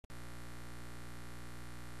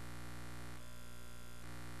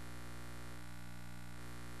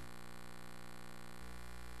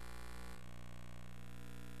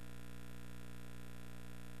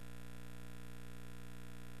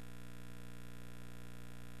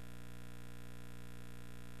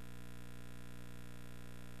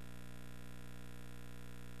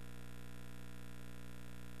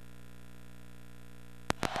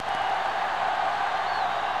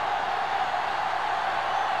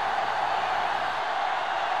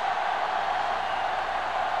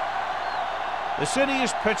The city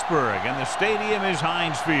is Pittsburgh, and the stadium is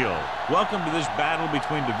Heinz Field. Welcome to this battle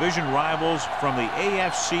between division rivals from the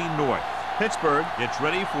AFC North. Pittsburgh gets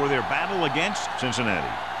ready for their battle against Cincinnati.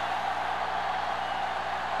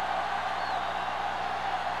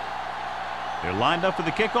 They're lined up for the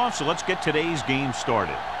kickoff, so let's get today's game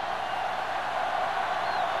started.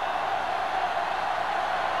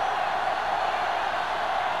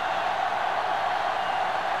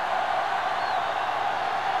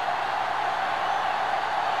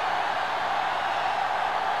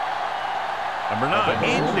 Number 9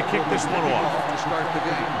 in to kick this one off. To start the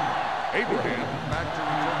game. Abraham back to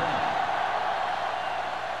return.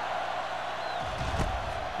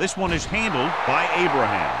 This one is handled by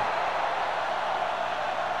Abraham.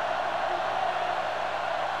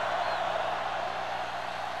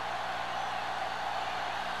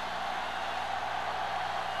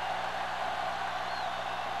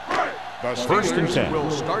 The First and 10. Will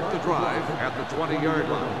start the drive at the 20-yard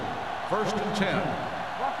line. First and 10.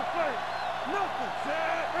 Watch the play. Nothing.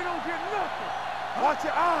 They don't get nothing. Watch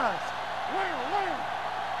your eyes. Wham.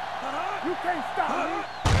 You can't stop me.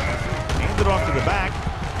 Handed off to the back.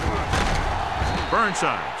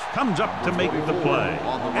 Burnside comes up to make the play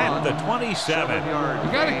at the 27.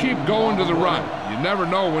 You got to keep going to the run. You never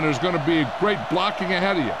know when there's going to be great blocking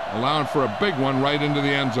ahead of you, allowing for a big one right into the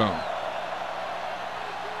end zone.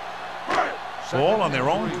 Ball on their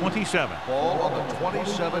own 27. Ball on the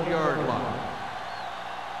 27-yard line.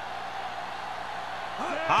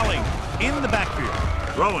 Holling in the backfield,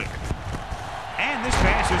 throwing. And this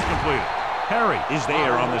pass is completed. Perry is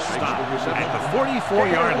there on the stop at the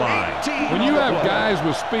 44-yard line. When you have guys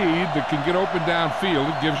with speed that can get open downfield,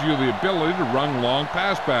 it gives you the ability to run long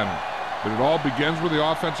pass patterns. But it all begins with the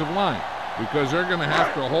offensive line, because they're going to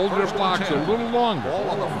have to hold their blocks a little longer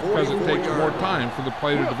because it takes more time for the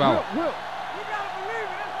play to develop.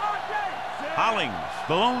 Hollings,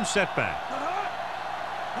 the lone setback.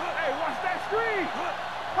 Hey, watch that screen.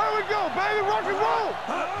 Here we go, baby. Rock and roll.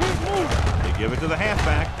 Keep moving. They give it to the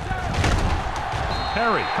halfback.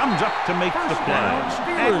 Perry comes up to make the play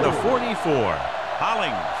at the 44.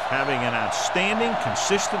 Hollings having an outstanding,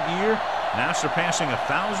 consistent year, now surpassing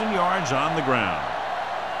 1,000 yards on the ground.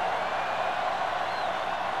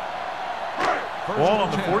 Ball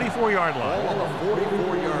on the 44-yard line. Ball on the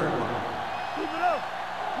 44-yard line. Keep it up.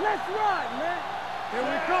 Let's ride, man. Here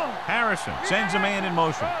we come. Harrison sends a man in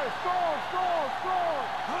motion. Hey, score.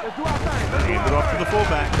 Let's do our thing. Hand it off to the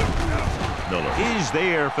fullback. Miller is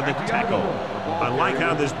there for the tackle. I like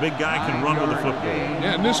how this big guy can run with the football.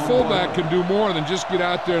 Yeah, and this fullback can do more than just get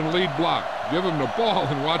out there and lead block. Give him the ball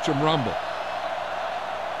and watch him rumble.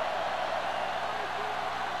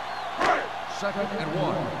 Second and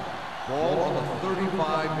 1. Ball on the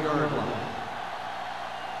 35-yard line.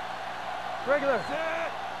 Regular.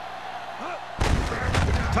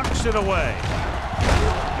 Tucks it away.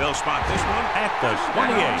 They'll spot this one at the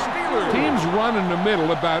 28. Teams run in the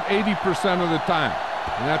middle about 80% of the time,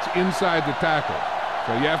 and that's inside the tackle.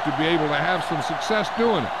 So you have to be able to have some success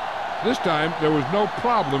doing it. This time, there was no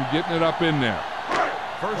problem getting it up in there.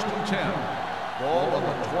 First and 10. Ball on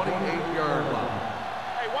the 28-yard line.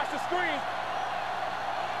 Hey, watch the screen.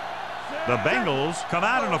 The Bengals come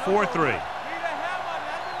out in a 4-3.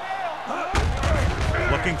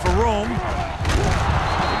 Looking for room.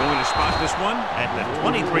 They're going to spot this one at the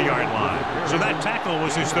 23-yard line. So that tackle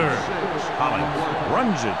was his third. Hollings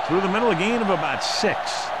runs it through the middle, a gain of about 6.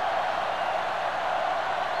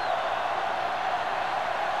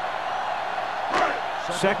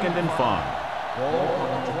 Second and 5. Ball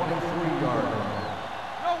on the 23-yard line.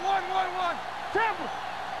 No, one. Tampa.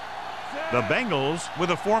 The Bengals with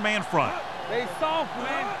a 4-man front. They soft,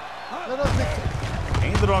 man.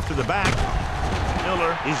 Hand it off to the back.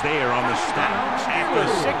 Miller is there on the stop at the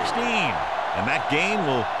 16. And that gain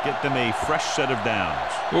will get them a fresh set of downs.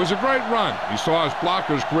 It was a great run. He saw his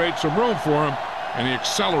blockers create some room for him, and he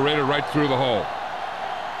accelerated right through the hole.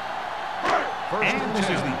 And this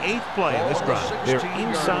is the 8th play of this drive. They're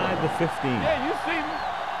inside the 15. Yeah, you see me.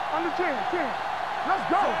 Under 10. Let's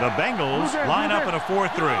go. The Bengals line up in a 4-3.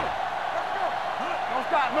 Let's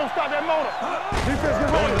go. Don't stop that motor. Defense,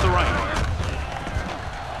 Going to the right.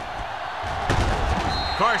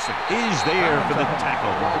 Carson is there for the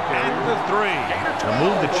tackle at the 3. They'll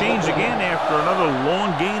move the chains again after another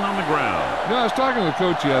long gain on the ground. You know, I was talking to the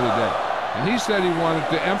coach the other day, and he said he wanted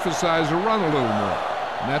to emphasize the run a little more.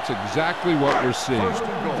 And that's exactly what we're seeing.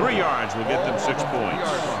 3 yards will get them 6 points.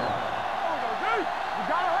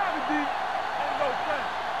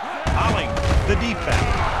 Holling, the deep back,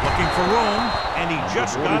 looking for room, and he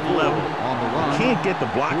just got level. Can't get the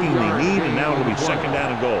blocking they need, and now it'll be second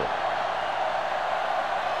down and goal.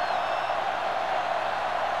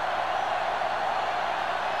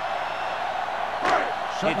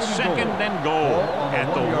 It's second and goal at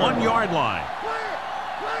the 1-yard line.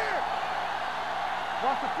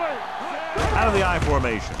 Out of the I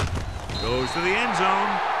formation. Goes to the end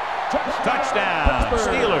zone. Touchdown,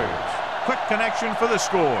 Steelers. Quick connection for the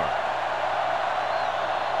score.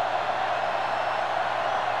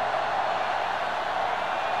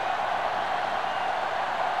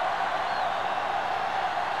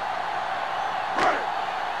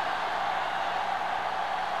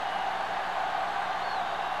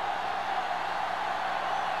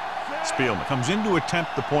 Spielman comes in to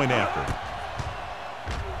attempt the point after.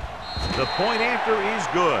 The point after is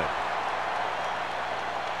good.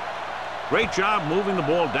 Great job moving the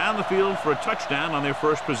ball down the field for a touchdown on their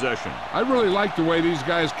first possession. I really like the way these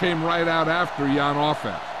guys came right out after you on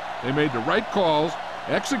offense. They made the right calls,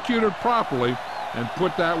 executed properly, and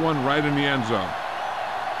put that one right in the end zone.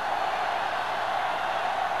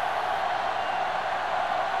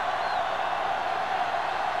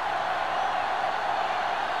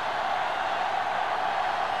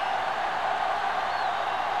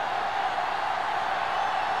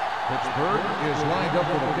 Pittsburgh is lined up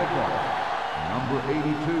for the kickoff. Number 82,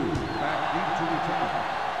 back deep to return.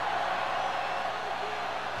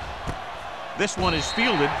 This one is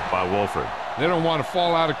fielded by Wolford. They don't want to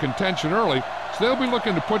fall out of contention early, so they'll be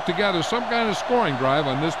looking to put together some kind of scoring drive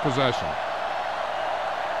on this possession.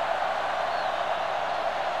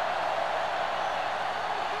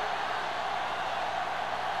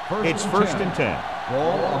 It's first and 10.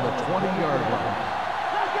 Ball on the 20-yard line.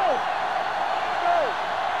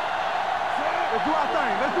 Let's do our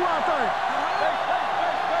thing. Let's do our thing.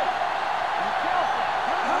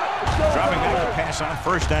 Dropping back to pass on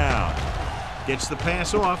first down. Gets the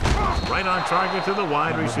pass off. Right on target to the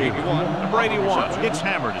wide receiver. And Brady Watts gets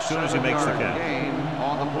hammered as soon as he makes the catch. Gain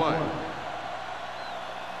on the play.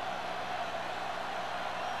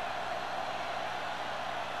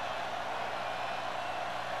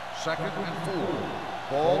 Second and 4.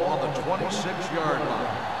 Ball on the 26-yard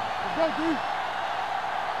line.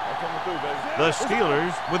 The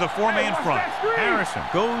Steelers with a 4-man front. Harrison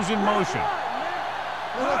goes in motion.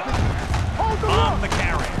 On the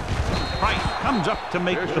carry. Price comes up to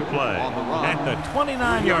make the play at the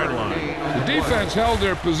 29-yard line. The defense held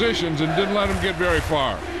their positions and didn't let them get very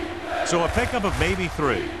far. So a pickup of maybe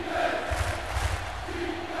 3.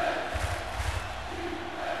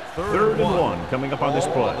 Third and 1 coming up on this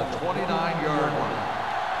play. The 29-yard line.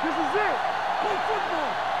 This is it. Play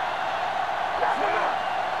football.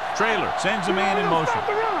 Traylor sends a man in motion.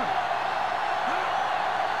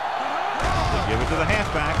 They give it to the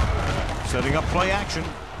halfback. Setting up play action.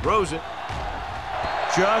 Throws it.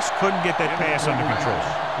 Just couldn't get that pass under control.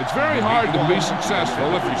 It's very hard to be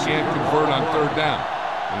successful if you can't convert on third down.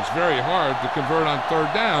 And it's very hard to convert on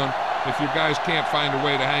third down if your guys can't find a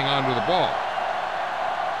way to hang on to the ball.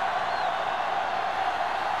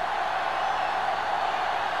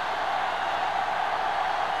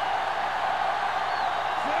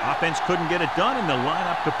 Offense couldn't get it done, and they'll line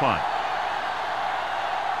up to punt.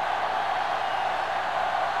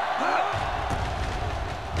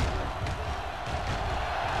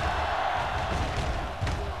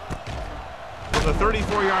 From the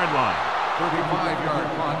 34-yard line. 35-yard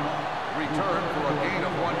punt. Return for a gain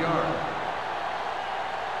of 1 yard.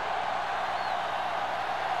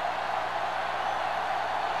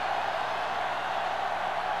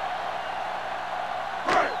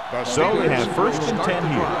 So we have first and 10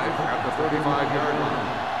 here. At the 35-yard line.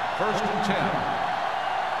 First and 10.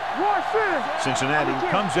 Cincinnati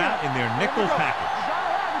comes out in their nickel package.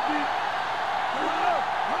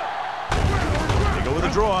 They go with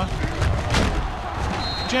a draw.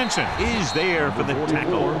 Jensen is there for the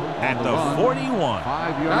tackle at the 41.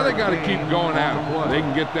 Now they got to keep going at it. They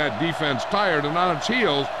can get that defense tired, and on its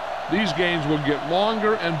heels, these games will get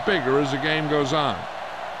longer and bigger as the game goes on.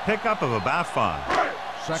 Pickup of about 5.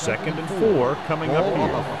 Second and 4 coming up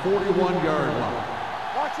here. On the 41-yard line.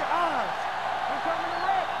 Watch your eyes.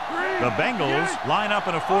 The Bengals line up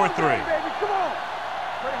in a 4-3. Come on.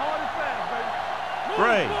 Play hard and fast, baby.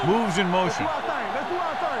 Bray moves in motion. Let's do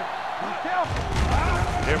our thing. Be careful.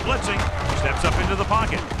 They're blitzing. Steps up into the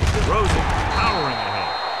pocket. Throws it. Powering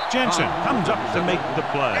ahead. Jensen comes up to make the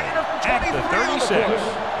play at the 36.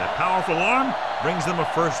 That powerful arm brings them a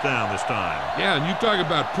first down this time. Yeah, and you talk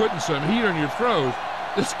about putting some heat on your throws.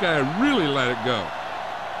 This guy really let it go.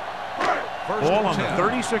 Ball on the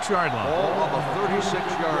 36-yard line. Ball on the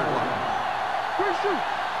 36-yard line.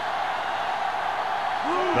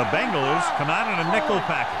 The Bengals come out in a nickel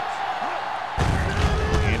package.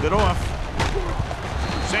 Hand it off.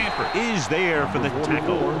 Sanford is there for the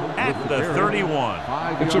tackle at the 31.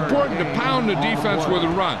 It's important to pound the defense with a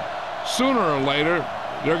run. Sooner or later,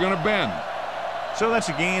 They're going to bend. So that's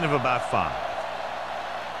a gain of about 5.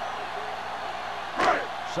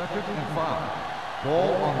 2nd and 5.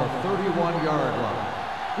 Ball on the 31-yard line.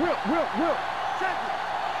 Will. Check it.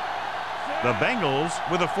 The Bengals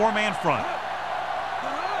with a 4-man front.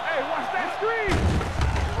 Hey, watch that screen.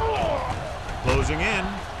 Closing in,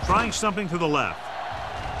 trying something to the left.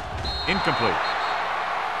 Incomplete.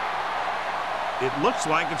 It looks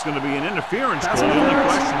like it's going to be an interference goal. The only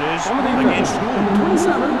question is, against whom?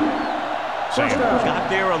 27. Sam got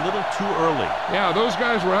there a little too early. Yeah, those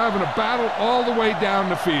guys were having a battle all the way down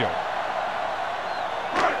the field.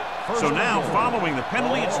 So now, following the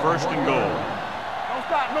penalty, it's 1st and goal.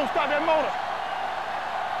 Don't stop that motor.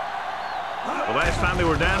 The last time they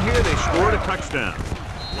were down here, they scored a touchdown.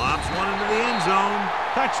 Lobs one into the end zone.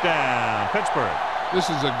 Touchdown, Pittsburgh. This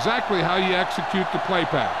is exactly how you execute the play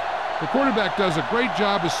pass. The quarterback does a great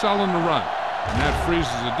job of selling the run, and that freezes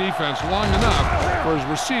the defense long enough for his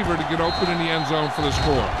receiver to get open in the end zone for the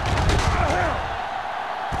score.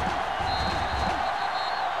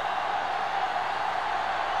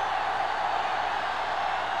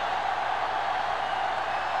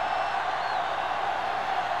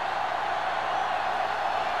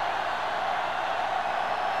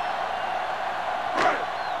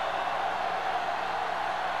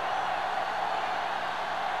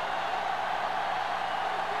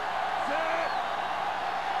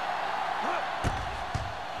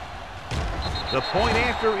 The point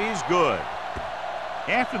after is good.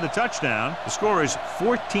 After the touchdown, the score is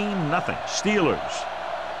 14-0 Steelers.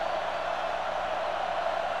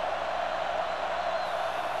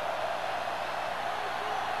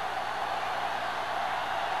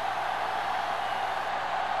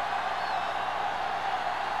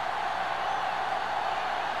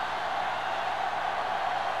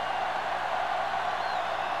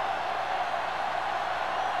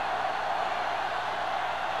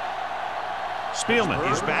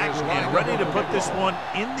 Spielman is back and ready to put this one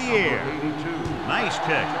in the air. Nice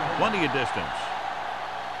kick. Plenty of distance.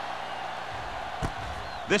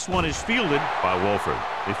 This one is fielded by Wolford.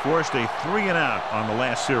 They forced a 3-and-out on the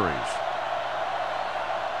last series.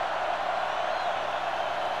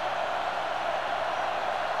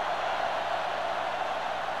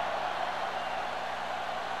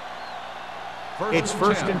 It's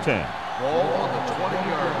 1st and 10. Ball on the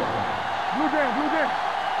 20-yard line. Blue down.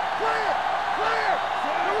 Clear.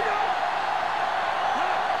 Here we go.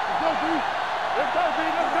 Let's go, B.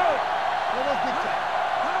 Let's go. Let's get that.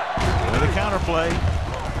 With a counter play.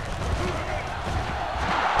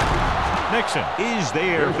 Nixon is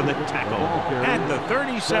there for the tackle at the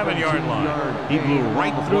 37-yard line. He blew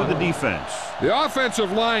right through the defense. The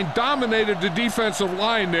offensive line dominated the defensive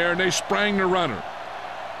line there, and they sprang the runner.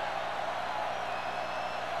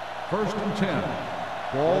 1st and 10.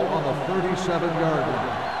 Ball on the 37-yard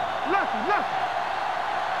line. Left.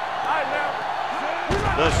 All right, now.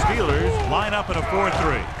 The Steelers line up in a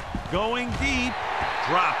 4-3. Going deep,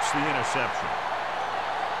 drops the interception.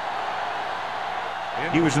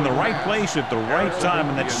 He was in the right place at the right time,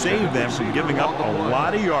 and that saved them from giving up a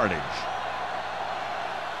lot of yardage.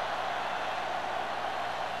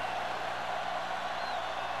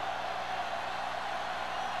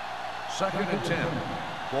 Second and 10.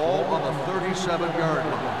 Ball on the 37-yard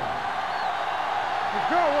line. Let's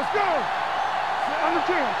go. On the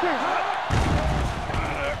 10.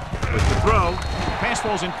 With the throw, pass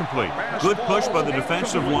falls incomplete. Good push by the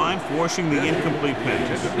defensive line, forcing the incomplete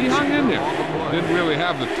pass. He hung in there. Didn't really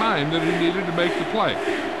have the time that he needed to make the play.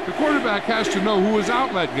 The quarterback has to know who his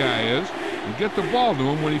outlet guy is and get the ball to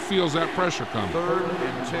him when he feels that pressure coming. 3rd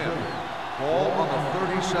and 10. Ball on the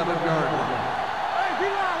 37-yard line. Hey,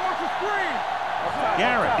 D-line, watch the screen.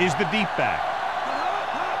 Garrett is the deep back.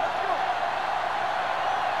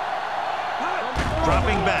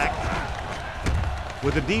 Dropping back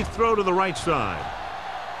with a deep throw to the right side.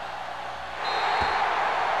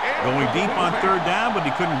 Going deep on 3rd down, but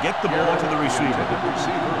he couldn't get the ball to the receiver.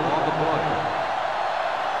 On the play.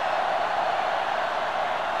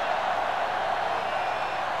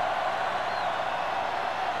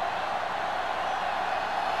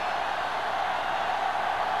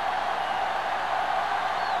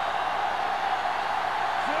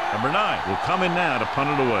 Number 9 will come in now to punt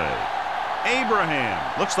it away.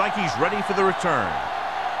 Abraham looks like he's ready for the return.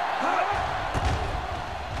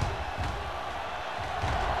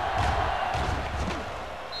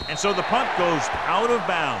 And so the punt goes out of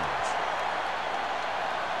bounds.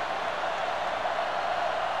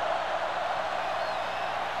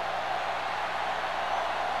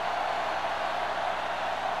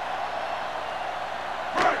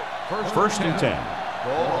 First and 10.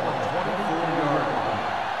 Ball on the 24-yard line.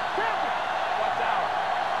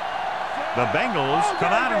 The Bengals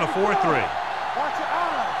come out in a 4-3. Watch your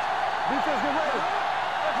eyes. Defense, get ready.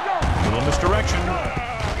 Let's go. Little misdirection.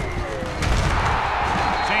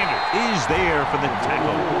 Sanders is there for the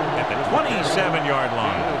tackle at the 27-yard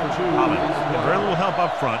line. Hollins had very little help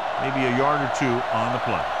up front, maybe a yard or two on the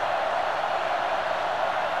play.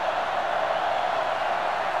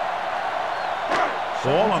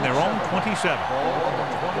 Ball on their own 27. Ball on the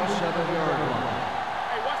 27-yard line.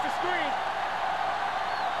 Hey, watch the screen.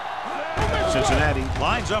 Cincinnati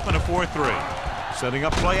lines up in a 4-3. Setting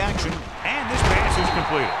up play action, and this pass is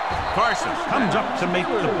completed. Carson comes up to make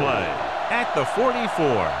the play at the 44.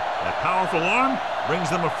 That powerful arm brings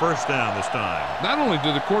them a first down this time. Not only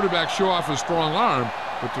did the quarterback show off his strong arm,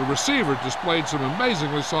 but the receiver displayed some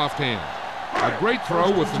amazingly soft hands. A great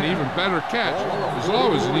throw with an even better catch is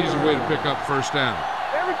always an easy way to pick up first down.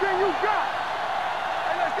 Everything you got.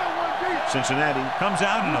 Hey, let's go one deep. Cincinnati comes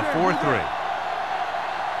out in a 4-3.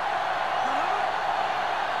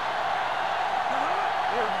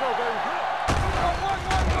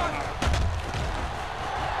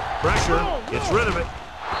 Pressure, gets rid of it.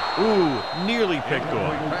 Ooh, nearly picked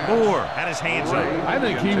off. Moore had his hands up. I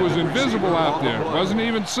think he was invisible out there, wasn't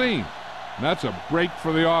even seen. And that's a break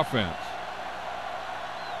for the offense.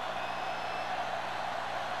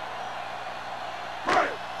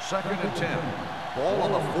 Second and 10. Ball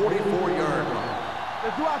on the 44-yard line.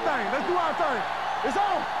 Let's do our thing. Let's do our thing. It's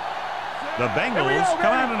on. The Bengals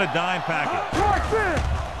come out in a dime package. Clarkson.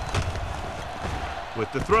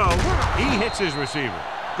 With the throw, he hits his receiver.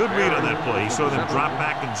 Good read on that play. He saw them drop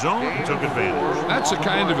back in zone and took advantage. That's the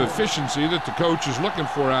kind of efficiency that the coach is looking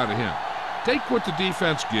for out of him. Take what the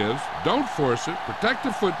defense gives, don't force it, protect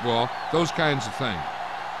the football, those kinds of things.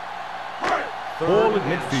 Ball at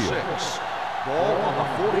midfield. Ball on the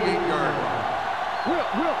 48-yard line.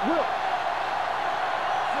 Whip.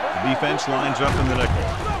 The defense lines up in the nickel.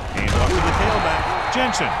 Hand off to the tailback.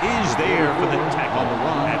 Jensen is there for the tackle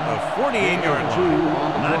at the 48-yard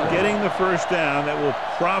line. Not getting the first down. That will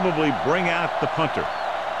probably bring out the punter.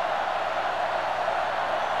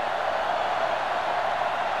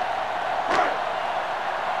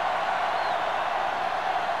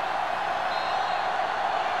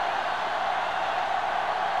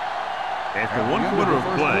 After 1 quarter of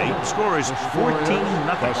play, the score is 14-0.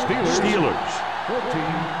 Steelers. 14.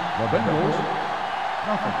 The Bengals.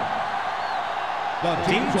 Nothing. The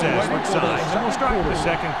Teams as switch sides, and we'll start the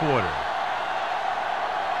second quarter.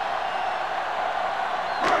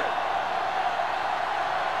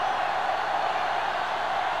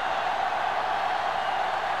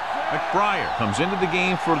 McBriar comes into the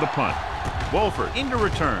game for the punt. Wolford into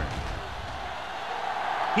return.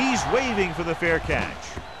 He's waving for the fair catch.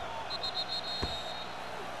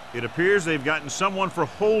 It appears they've gotten someone for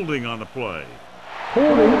holding on the play.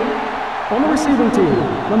 Holding on the receiving team,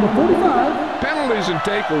 number 45. Penalties and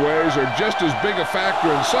takeaways are just as big a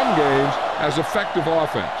factor in some games as effective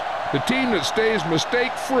offense. The team that stays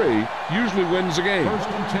mistake-free usually wins the game. First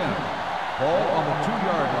and 10. Ball on the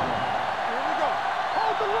 2-yard line. Here we go.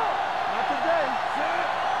 Hold the look. Not today.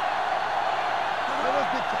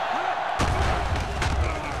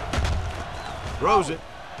 Throws it.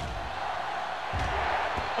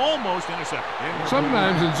 Almost intercepted.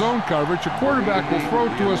 Sometimes in zone coverage, a quarterback will throw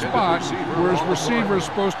to a spot where his receiver is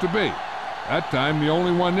supposed to be. That time, the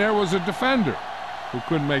only one there was a defender who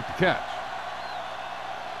couldn't make the catch.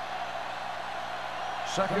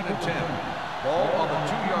 Second and 10. Ball on the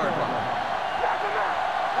 2-yard line.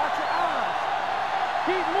 Watch your eyes.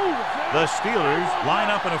 Keep moving. The Steelers line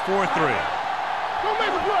up in a 4-3. Don't make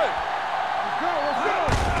a play. Let's go. Let's go.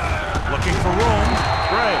 Looking for room.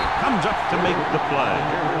 Gray comes up to make the play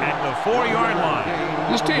at the 4-yard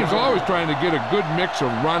line. This team's always trying to get a good mix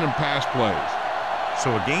of run and pass plays.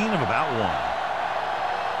 So a gain of about 1.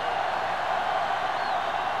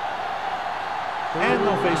 And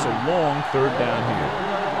they'll face a long third down here.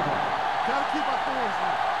 Gotta keep our thorns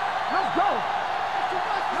in. Let's go.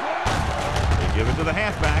 They give it to the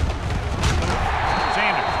halfback.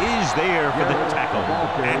 Sanders is there for the tackle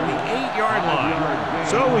at the 8-yard line.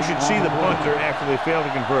 So we should see the punter after they fail to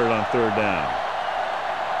convert on third down.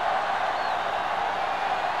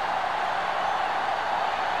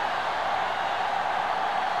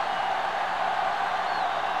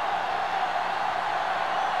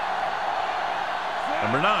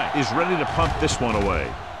 Number 9 is ready to punt this one away.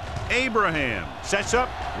 Abraham sets up,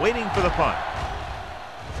 waiting for the punt.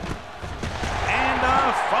 And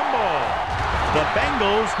a fumble. The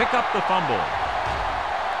Bengals pick up the fumble.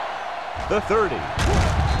 The 30.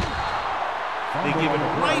 They give it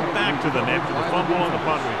right back to them after the fumble on the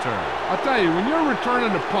punt return. I'll tell you, when you're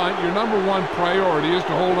returning a punt, your number one priority is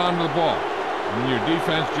to hold on to the ball. And your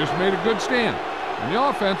defense just made a good stand. And the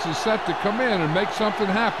offense is set to come in and make something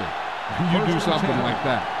happen. And you do something like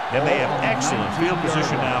that. And they have excellent field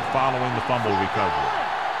position now following the fumble recovery.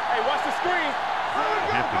 Hey, watch the screen.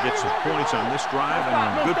 Have to get some points on this drive, and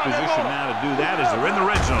in good position now to do that as they're in the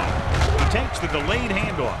red zone. He takes the delayed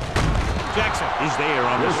handoff. Jackson is there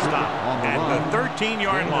on the stop at the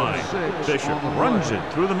 13-yard line. Bishop runs it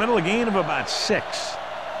through the middle, a gain of about 6.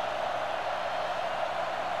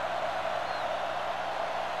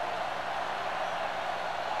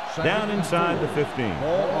 Down inside the 15.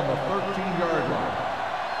 Ball on the 13-yard line.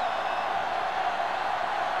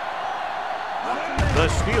 The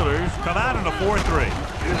Steelers come out in a 4-3.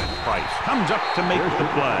 Price comes up to make the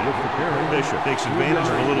play. Bishop takes advantage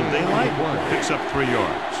of a little daylight, picks up 3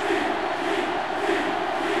 yards.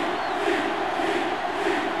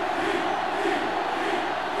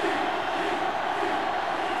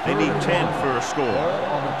 They need 10 for a score. Ball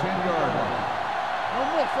on the 10-yard line. No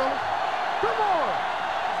more, fellas. Come on.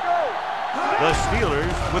 Let's go. The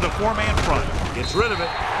Steelers with a 4-man front. Gets rid of it.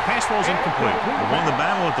 Pass ball's incomplete. They won the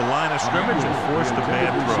battle at the line of scrimmage and forced a bad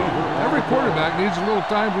throw. Every quarterback needs a little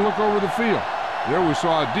time to look over the field. There we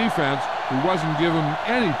saw a defense who wasn't given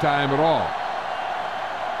any time at all.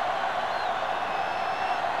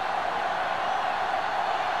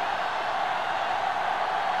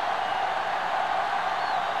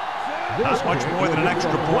 Not much more than an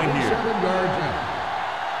extra point here. 7 yards out.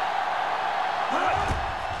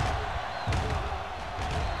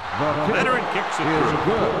 Veteran kicks it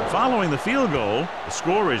through. Following the field goal, the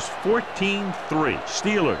score is 14-3.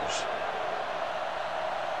 Steelers.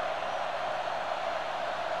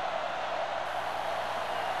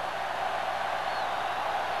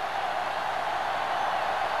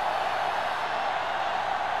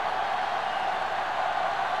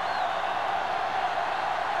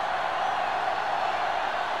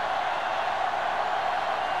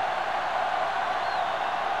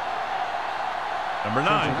 Number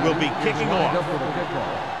 9 will be kicking off.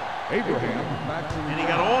 Abraham back to the And he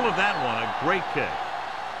got all of that one. A great kick.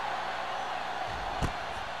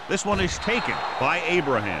 This one is taken by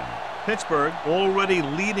Abraham. Pittsburgh, already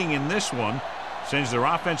leading in this one, sends their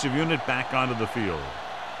offensive unit back onto the field.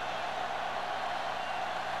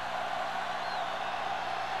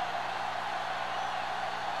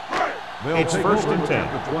 It's first and 10.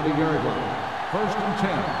 At the 20-yard line. First and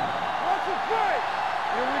 10. Watch the play.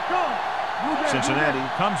 Here we come. Cincinnati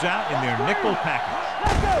comes out in their nickel package.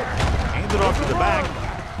 Hand it off to the back.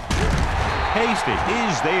 Hasty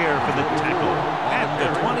is there for the tackle at the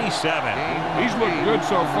 27. He's looked good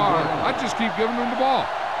so far. I just keep giving him the ball.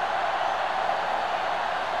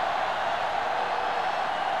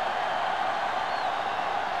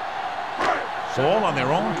 Ball on their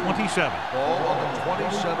own 27. Ball on the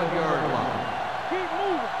 27-yard line. Keep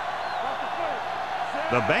moving. Watch the play.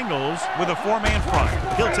 The Bengals with a 4-man front.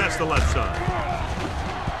 He'll test the left side.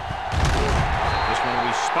 This one will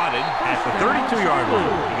be spotted at the 32-yard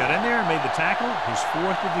line. He got in there and made the tackle, his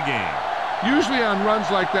 4th of the game. Usually on runs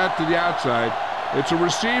like that to the outside, it's a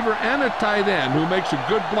receiver and a tight end who makes a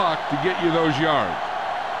good block to get you those yards.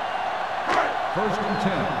 First and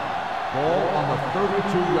 10. Ball on the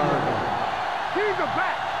 32-yard line. He's the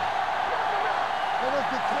back.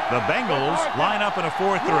 The Bengals line up in a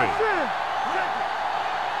 4-3.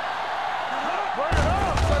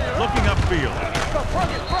 Looking upfield.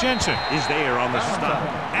 Jensen is there on the stop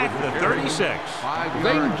at the 36. If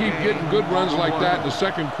they can keep getting good runs like that in the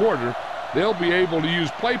second quarter, they'll be able to use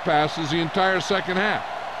play passes the entire second half,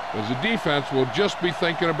 as the defense will just be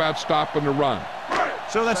thinking about stopping the run.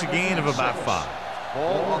 So that's a gain of about 5.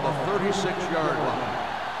 Ball on the 36-yard line.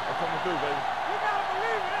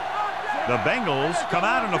 The Bengals come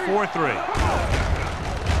out in a 4-3.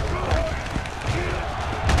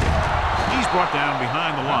 He's brought down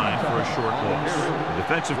behind the line for a short loss. The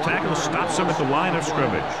defensive tackle stops him at the line of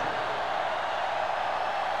scrimmage.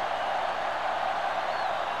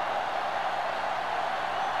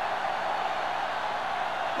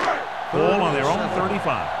 Ball on their own 35.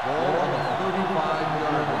 Ball on the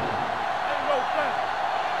 35-yard line.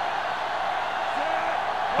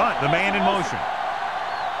 But the man in motion.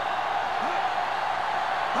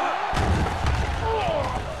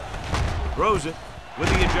 Throws it with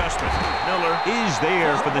the adjustment. Miller is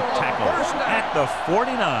there for the tackle at the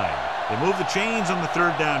 49. They move the chains on the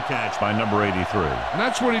 3rd down catch by number 83. And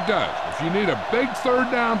that's what he does. If you need a big 3rd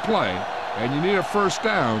down play and you need a 1st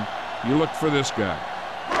down, you look for this guy.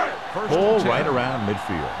 Ball right around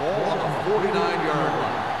midfield. Ball on the 49-yard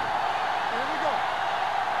line.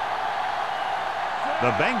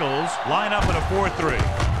 The Bengals line up in a 4-3.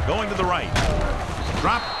 Going to the right.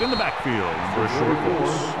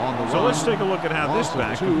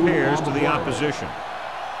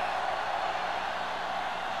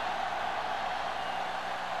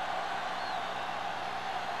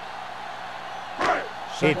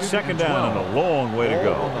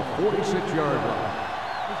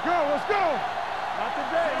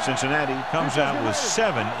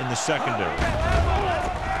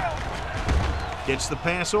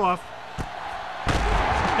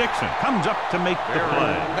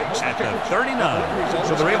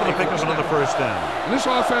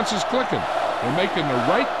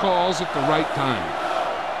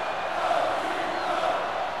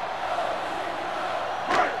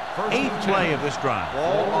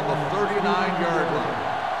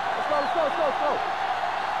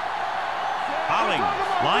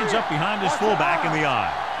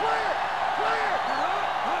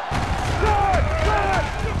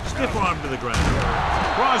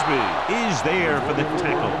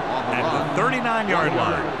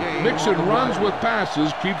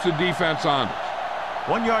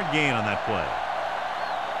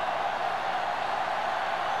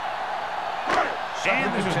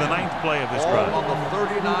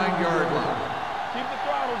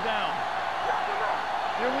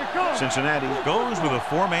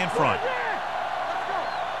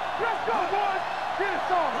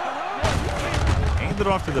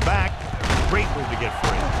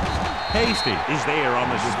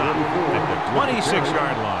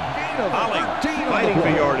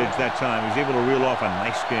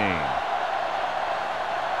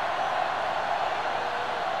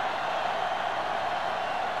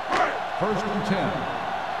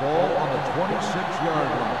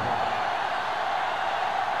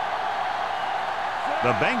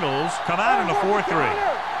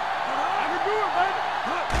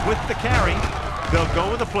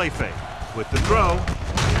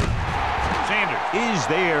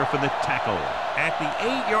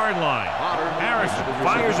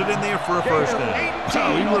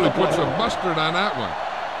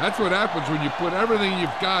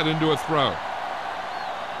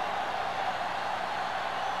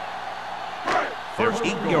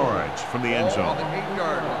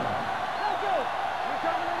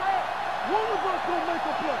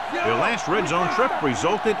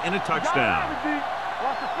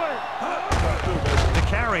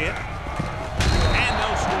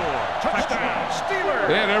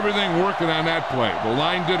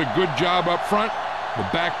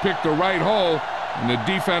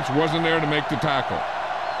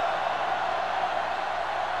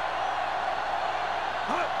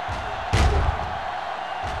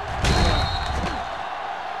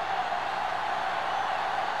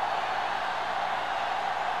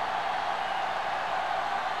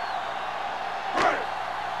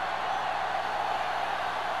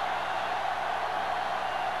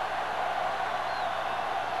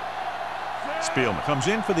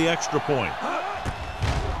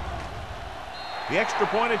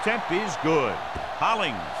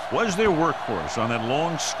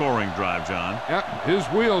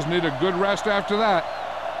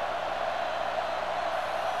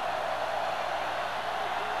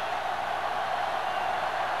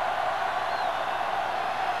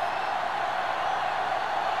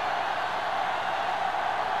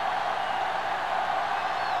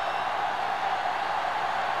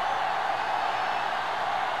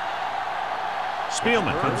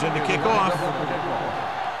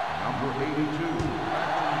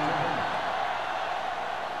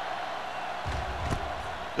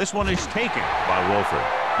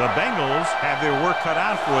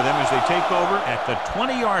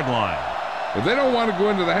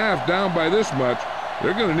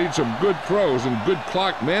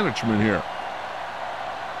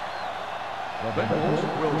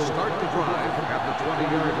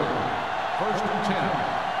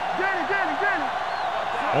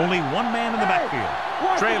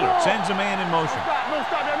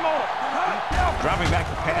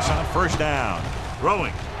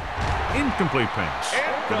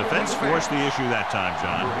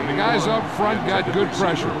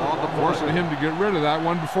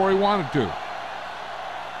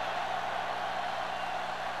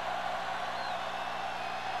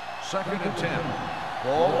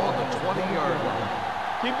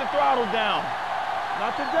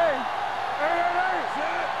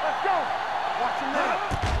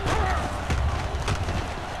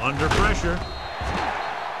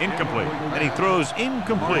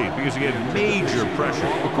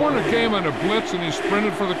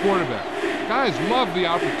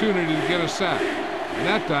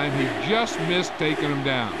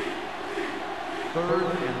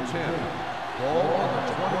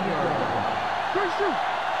 Good shoot.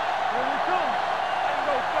 Here we come. Ain't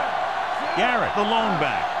no foul. Garrett, the lone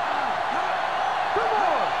back. Come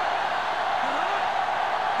on.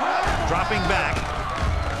 Dropping back.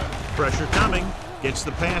 Pressure coming. Gets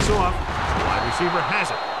the pass off. Wide receiver has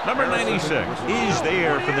it. Number 96 is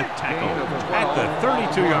there for the tackle at the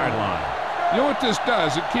 32-yard line. You know what this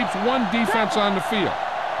does? It keeps one defense on the field,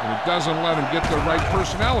 and it doesn't let them get the right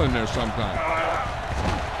personnel in there sometimes.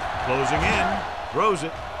 Closing in. Throws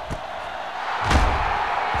it.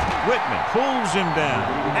 Whitman pulls him down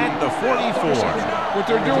at the 44. What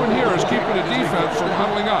they're doing here is keeping the defense from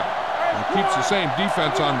huddling up. And it keeps the same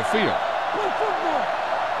defense on the field.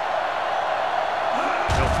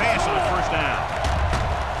 He'll pass on first down.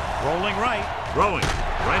 Rolling right. Throwing.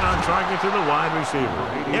 Right on target to the wide receiver.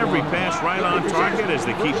 Every pass right on target as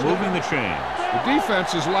they keep moving the chains. The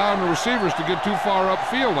defense is allowing the receivers to get too far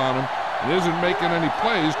upfield on them and isn't making any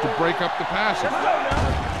plays to break up the passing.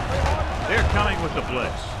 They're coming with the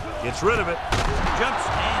blitz. Gets rid of it. Jumps,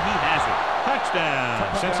 and he has it.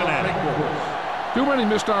 Touchdown, Cincinnati. Too many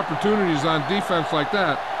missed opportunities on defense like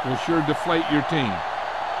that will sure deflate your team.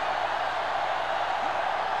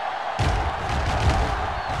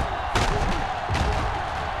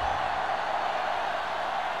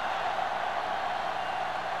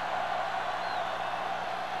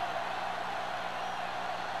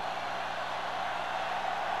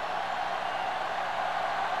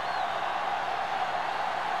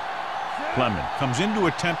 Clement comes in to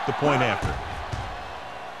attempt the point after.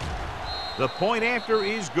 The point after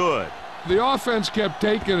is good. The offense kept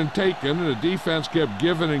taking and taking, and the defense kept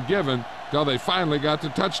giving and giving till they finally got the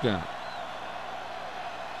touchdown.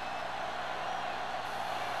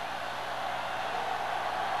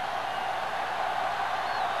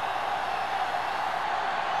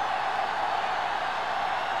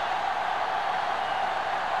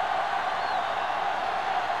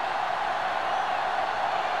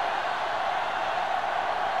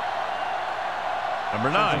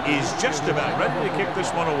 Number 9 is just about ready to kick this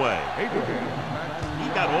one away. He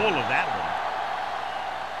got all of that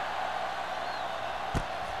one.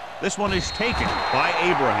 This one is taken by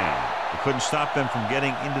Abraham. He couldn't stop them from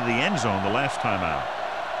getting into the end zone the last time out.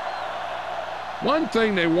 One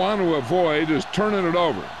thing they want to avoid is turning it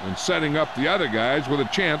over and setting up the other guys with a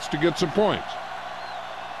chance to get some points.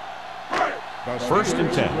 First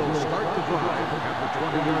and 10. Start the drive at the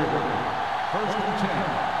 20-yard line. First and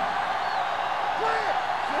 10.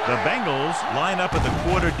 The Bengals line up at the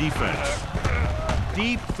quarter defense.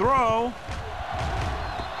 Deep throw.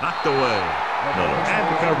 Knocked away. Miller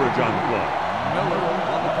and coverage on the play. Miller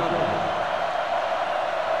on the cover.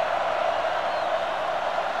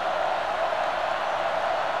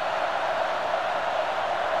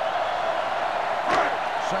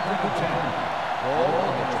 Second and 10. Ball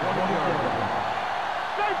on the 20-yard line.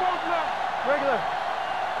 Stay both now. Regular.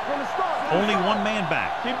 From the start. Only one man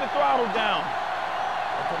back. Keep the throttle down.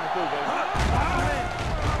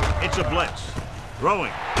 It's a blitz.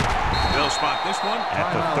 Throwing. They'll spot this one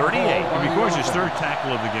at the 38. He records his third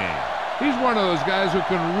tackle of the game. He's one of those guys who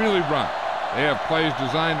can really run. They have plays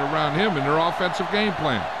designed around him in their offensive game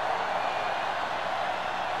plan.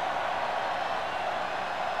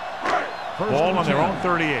 Ball on their own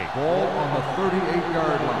 38. Ball on the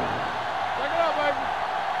 38-yard line. Check it out, baby.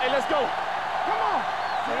 Hey, let's go. Come on.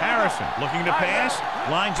 Harrison looking to pass.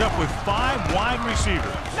 Lines up with 5 wide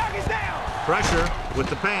receivers. Knock it down. Pressure with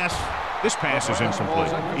the pass. This pass is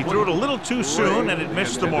incomplete. He threw it a little too soon and it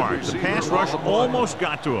missed the mark. The pass rush almost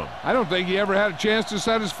got to him. I don't think he ever had a chance to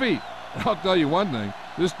set his feet. I'll tell you one thing,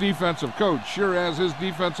 this defensive coach sure has his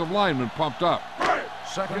defensive linemen pumped up.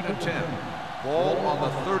 Second and 10. Ball on the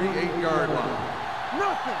 38-yard line.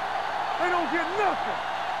 Nothing. They don't get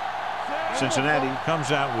nothing. Cincinnati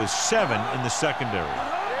comes out with 7 in the secondary.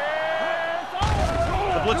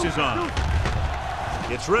 The blitz is on.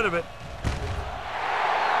 Gets rid of it.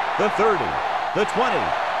 The 30, the 20,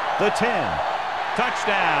 the 10.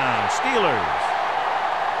 Touchdown, Steelers.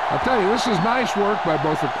 I'll tell you, this is nice work by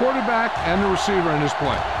both the quarterback and the receiver in this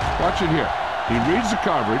play. Watch it here. He reads the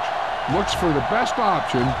coverage, looks for the best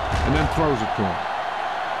option, and then throws it to him.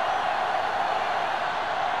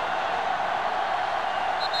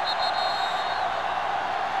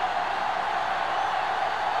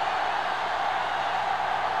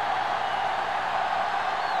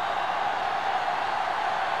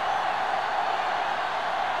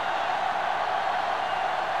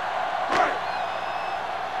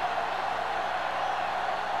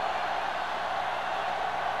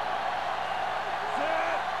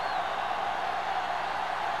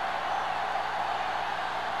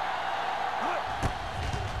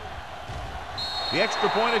 The extra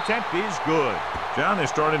point attempt is good. John, they're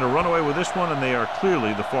starting to run away with this one, and they are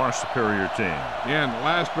clearly the far superior team. Yeah, and the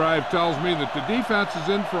last drive tells me that the defense is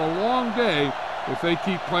in for a long day if they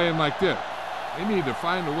keep playing like this. They need to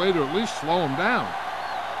find a way to at least slow them down.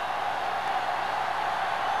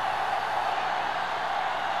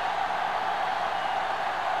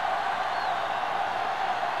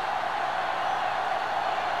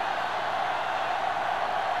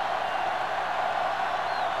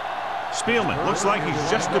 Spielman looks like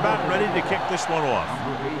he's just about ready to kick this one off.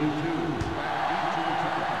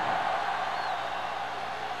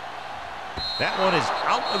 That one is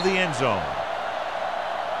out of the end zone.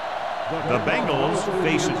 The Bengals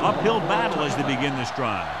face an uphill battle as they begin this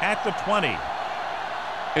drive at the 20.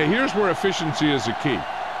 Hey, here's where efficiency is the key.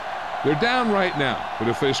 They're down right now, but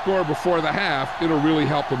if they score before the half, it'll really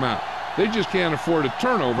help them out. They just can't afford a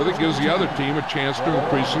turnover that gives the other team a chance to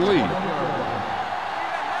increase the lead.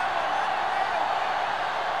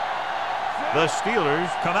 The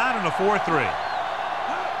Steelers come out in a 4-3.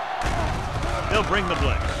 They'll bring the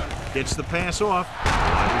blitz. Gets the pass off.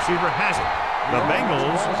 Wide receiver has it. The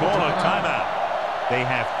Bengals call a timeout. They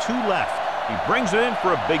have 2 left. He brings it in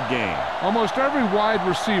for a big game. Almost every wide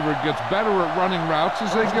receiver gets better at running routes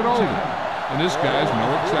as they get older, and this guy's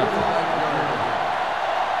no exception.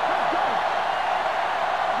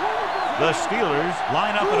 The Steelers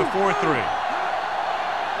line up in a 4-3.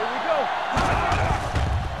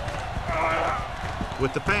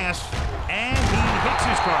 With the pass, and he hits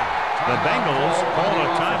his target. The Bengals call a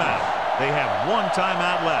timeout. They have 1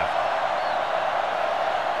 timeout left.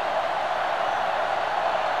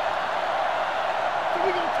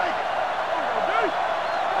 We're going to take it.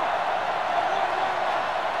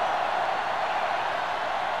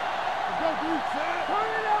 Go, dude. Turn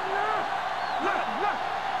it up now. Look.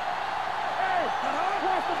 Hey,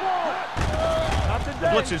 watch the ball. Not today. The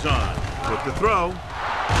blitz is on. With the throw.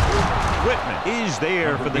 Whitman is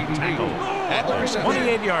there for the tackle at the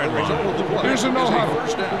 28-yard line. Here's a no-huddle.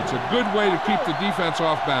 It's a good way to keep the defense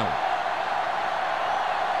off balance.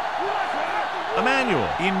 Emmanuel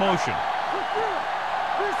in motion.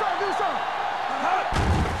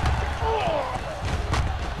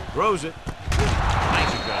 Throws it.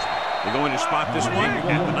 Nice adjustment. They're going to spot this one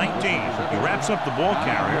at the 19. He wraps up the ball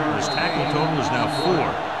carrier. His tackle total is now 4.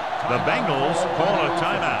 The Bengals call a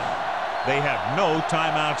timeout. They have no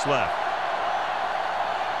timeouts left.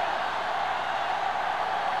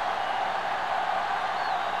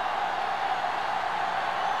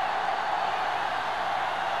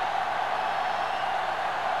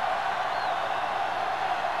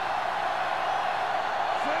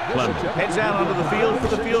 Clement heads out onto the field for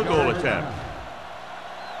the field goal attempt.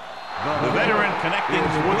 The veteran connecting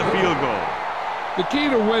for the field goal. The key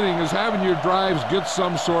to winning is having your drives get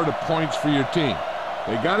some sort of points for your team.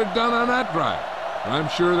 They got it done on that drive. I'm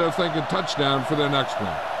sure they're thinking touchdown for their next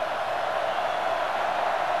one.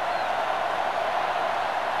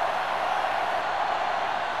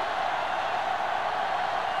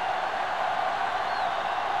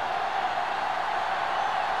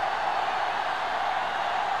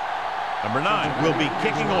 Number 9 will be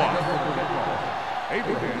kicking off.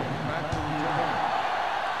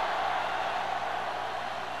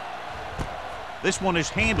 This one is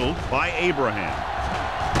handled by Abraham.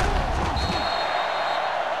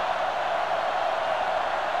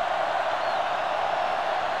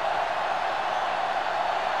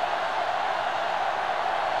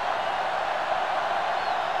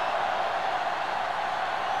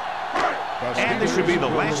 And this should be the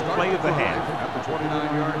last play of the half. At the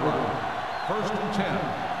 29-yard line. 1st and 10.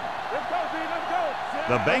 Let's go, D. Let's go.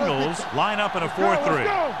 The Bengals line up in a 4-3.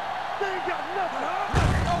 They ain't got nothing.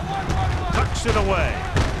 Tucks it away.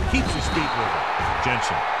 Keeps his feet with it.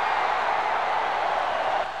 Jensen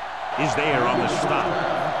is there on the stop.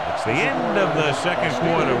 It's the end of the second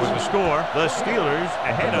quarter with the score. The Steelers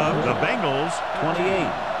ahead of the Bengals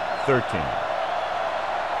 28-13.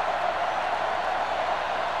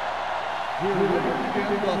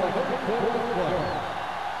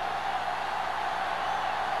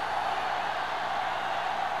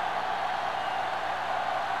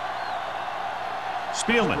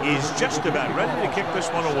 Spielman is just about ready to kick this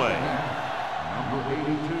one away. Number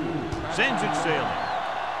 82. Sends it sailing.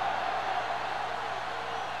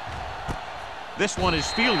 This one is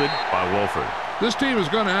fielded by Wolford. This team is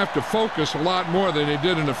going to have to focus a lot more than they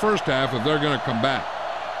did in the first half if they're going to come back.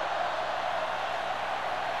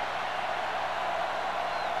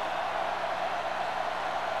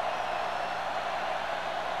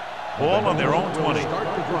 Ball on their own 20. Start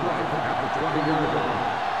the drive at the 20-yard line.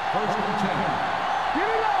 1st and 10.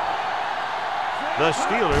 The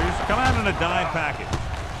Steelers come out in a dime package.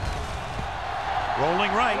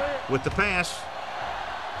 Rolling right with the pass.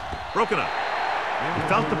 Broken up. He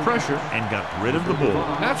felt the pressure and got rid of the ball.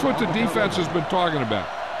 That's what the defense has been talking about.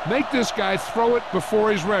 Make this guy throw it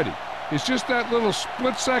before he's ready. It's just that little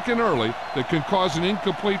split second early that can cause an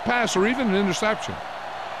incomplete pass or even an interception.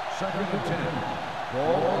 2nd and 10.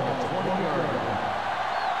 Ball on the 20-yard line.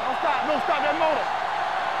 Don't stop that motor.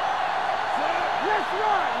 Let's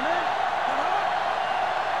run, man.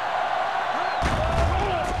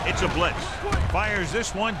 It's a blitz. Fires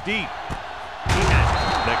this one deep. He has it.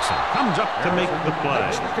 Nixon comes up to make the play.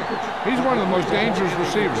 He's one of the most dangerous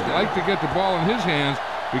receivers. They like to get the ball in his hands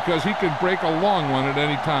because he can break a long one at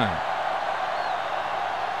any time.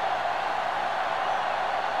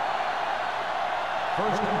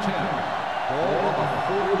 First and 10. Ball on the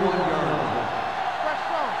 41-yard line.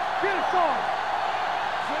 Get it on.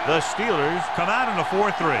 The Steelers come out in a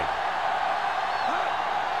 4-3.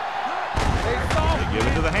 They give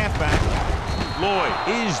it to the halfback. Lloyd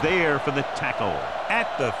is there for the tackle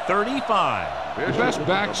at the 35. The best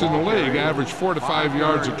backs in the league average 4 to 5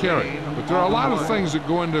 yards a carry, but there are a lot of things that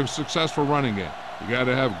go into a successful running game. You got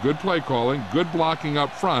to have good play calling, good blocking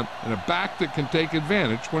up front, and a back that can take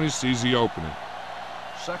advantage when he sees the opening.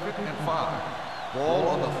 2nd and 5. Ball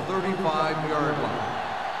on the 35-yard line.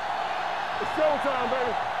 It's showtime,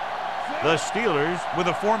 baby. The Steelers with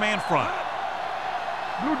a 4-man front.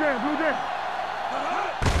 Blue down.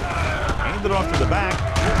 Handed off to the back.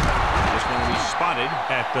 This one will be spotted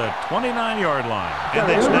at the 29-yard line. And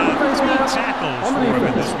that's now 3 tackles for him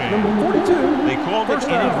in this game. They called it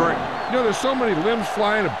inadvertent. You know, there's so many limbs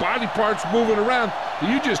flying and body parts moving around that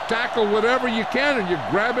you just tackle whatever you can and you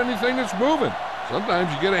grab anything that's moving. Sometimes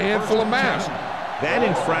you get a handful of mass. That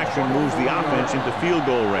infraction moves the offense into field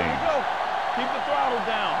goal range. Keep the throttle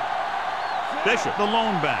down. Bishop, the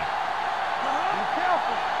lone back. Be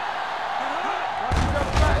careful.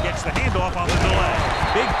 Gets the handoff on the delay.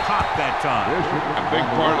 Big pop that time. A big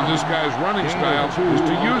part of this guy's running style is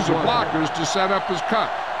to use the blockers to set up his cut,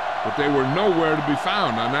 but they were nowhere to be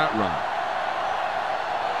found on that run.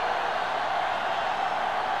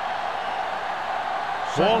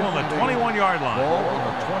 Ball on the 21-yard line. Ball on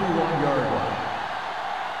the 21-yard line.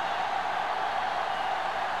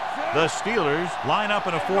 The Steelers line up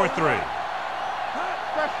in a 4-3.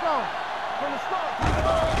 Fresh start. From the start.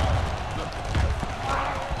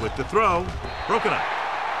 With the throw, broken up.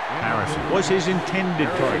 Harrison was his intended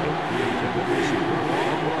target.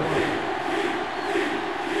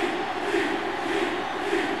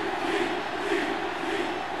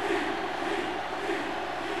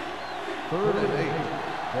 Third and 8.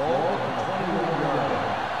 Ball on the 21-yard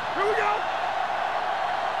line. Here we go.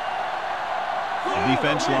 The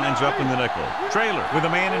defense lines up in the nickel. Trailer with a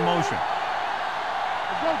man in motion.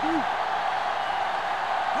 Let's go, dude.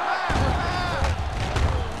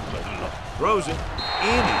 Throws it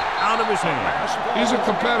in and out of his hands. He's a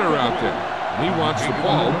competitor out there, and he wants the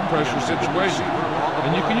ball in pressure situations.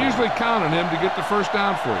 And you can usually count on him to get the first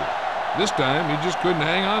down for you. This time, he just couldn't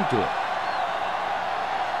hang on to it.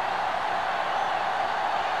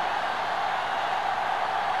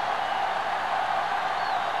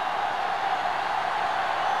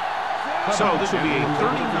 So this will be a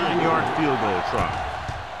 39-yard field goal try.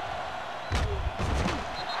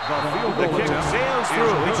 The kick sails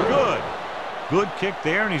through. It's good. Good kick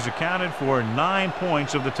there, and he's accounted for 9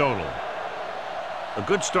 points of the total. A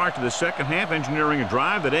good start to the second half, engineering a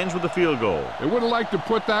drive that ends with a field goal. They would have liked to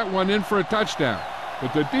put that one in for a touchdown,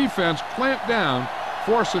 but the defense clamped down,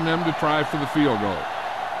 forcing them to try for the field goal.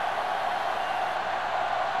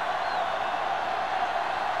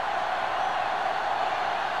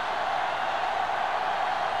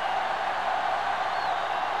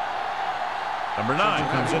 Number 9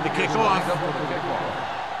 comes in to kick off.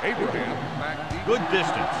 Abraham back deep. Good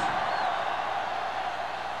distance.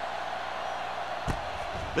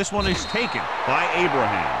 This one is taken by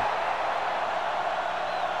Abraham.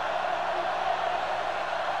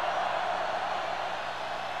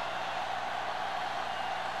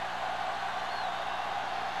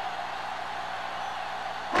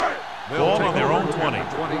 Ball on their own 20.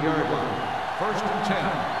 20-yard line. First and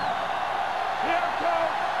 10.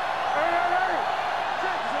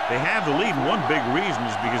 They have the lead, and one big reason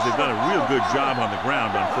is because they've done a real good job on the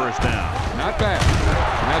ground on first down. Not bad.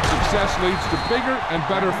 And that success leads to bigger and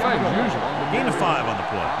better things, usually. Gain of 5 on the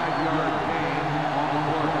play. 5-yard gain on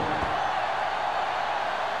the play.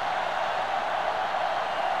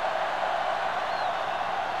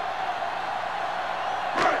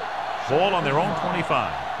 Ball on their own 25.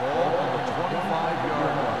 Ball on the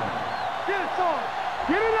 25-yard line. Get it on.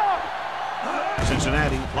 Get it up.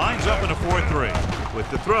 Cincinnati lines up in a 4-3. With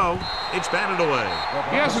the throw, it's batted away.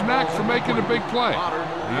 He has a knack for making a big play.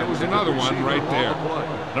 That was another one right there.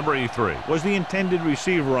 Number 83 was the intended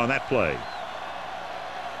receiver on that play.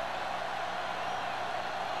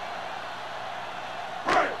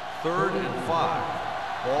 Third and 5.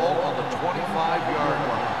 Ball on the 25-yard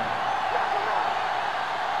line.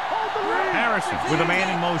 Harrison with a man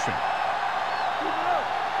in motion.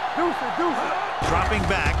 Dropping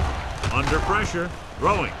back, under pressure,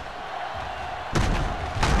 throwing.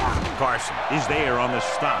 Carson is there on the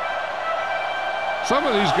stop. Some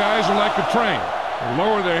of these guys are like a train. They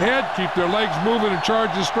lower their head, keep their legs moving, and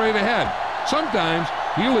charges straight ahead. Sometimes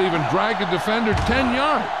he'll even drag a defender 10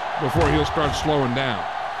 yards before he'll start slowing down.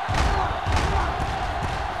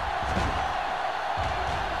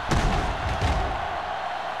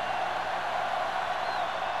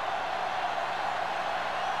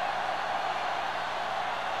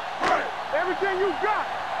 Everything you got.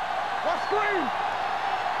 What screen?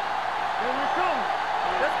 Here we come.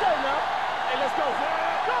 Let's go now. Hey, let's go.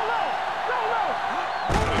 Go low. Go low.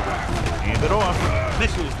 Hand it off.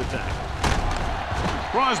 Misses the tackle.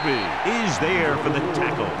 Crosby is there for the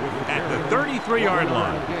tackle at the 33-yard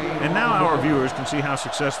line. And now our viewers can see how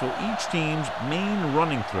successful each team's main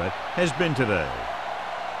running threat has been today.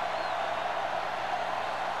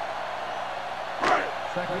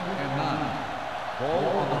 Second and 9. Ball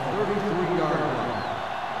on the 33-yard line.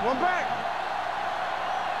 One back.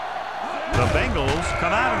 The Bengals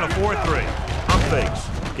come out in a 4-3. Pump fakes.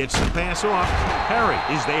 Gets the pass off. Perry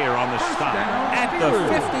is there on the stop at the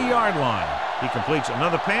 50-yard line. He completes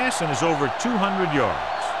another pass and is over 200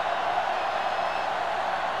 yards.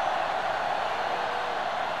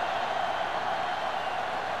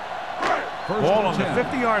 Ball on the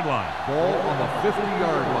 50-yard line. Ball on the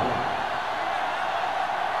 50-yard line.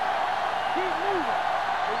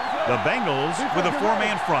 The Bengals with a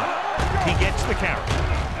four-man front. He gets the carry.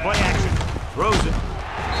 Play action. Throws it.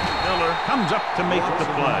 Miller comes up to make the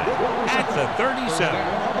play. At the 37.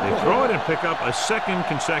 They throw it and pick up a second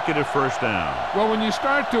consecutive first down. Well, when you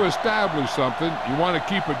start to establish something, you want to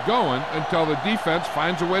keep it going until the defense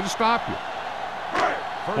finds a way to stop you.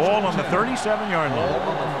 Ball on the 37-yard line. Ball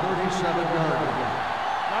on the 37-yard line.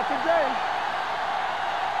 Not today.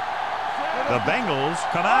 The Bengals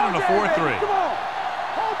come out in a 4-3. Come on.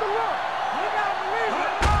 Hold the look.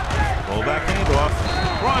 Fullback handoff.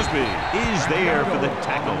 Crosby is there for the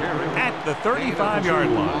tackle at the 35-yard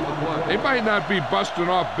line. They might not be busting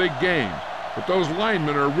off big games, but those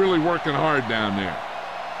linemen are really working hard down there.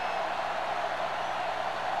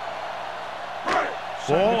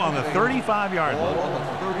 Ball on the 35-yard Ball line. on the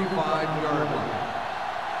 35-yard line.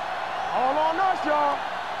 All on us, y'all.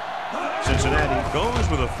 Cincinnati goes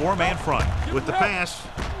with a four-man front with the pass,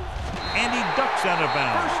 and he ducks out of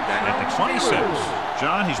bounds at the 26.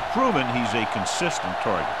 John, he's proven he's a consistent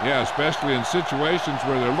target. Yeah, especially in situations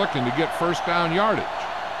where they're looking to get first down yardage.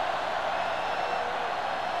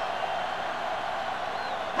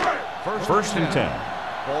 First and 10.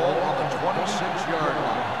 Ball on the 26-yard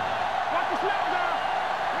line.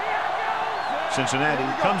 Cincinnati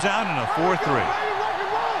comes out in a 4-3.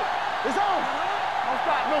 It's on.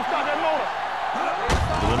 Don't stop that motor.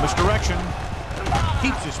 A little misdirection.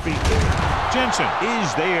 Keeps his feet there. Jensen is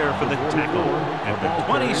there for the tackle at the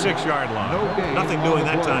 26-yard line. Nothing doing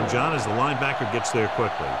that time, John, as the linebacker gets there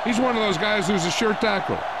quickly. He's one of those guys who's a sure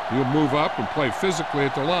tackler. He'll move up and play physically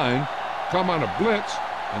at the line, come on a blitz,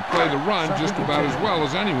 and play the run just about as well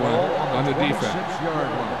as anyone on the defense. 26-yard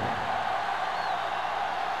line.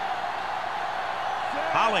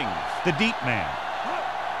 Hollings, the deep man.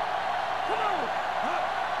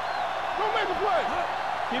 Don't make a play.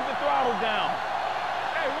 Keep the throttle down.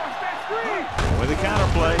 Hey, watch that screen. With a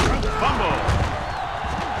counterplay, fumble.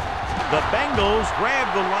 The Bengals grab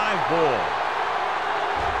the live ball.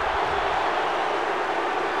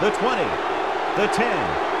 The 20, the 10,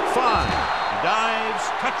 5, dives,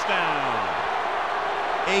 touchdown.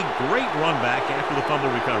 A great run back after the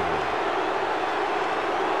fumble recovery.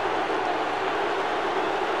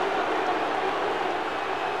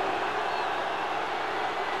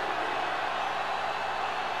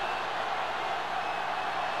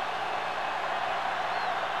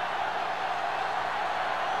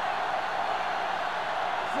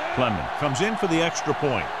 Clement comes in for the extra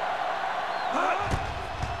point.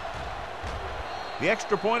 The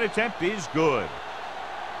extra point attempt is good.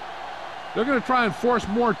 They're going to try and force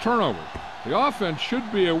more turnovers. The offense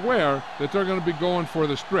should be aware that they're going to be going for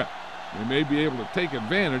the strip. They may be able to take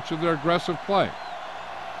advantage of their aggressive play.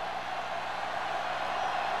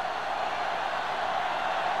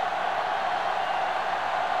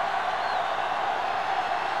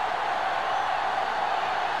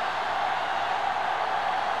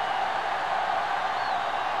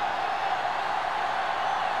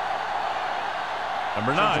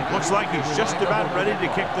 Number 9 looks like he's just about ready to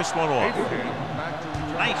kick this one off.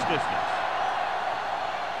 Nice distance.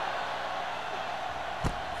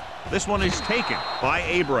 This one is taken by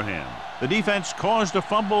Abraham. The defense caused a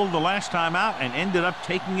fumble the last time out and ended up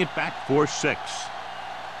taking it back for 6.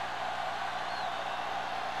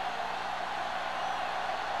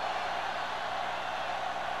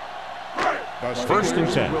 First and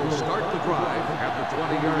 10. Will start the drive at the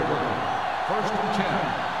 20-yard line. First and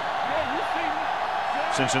 10.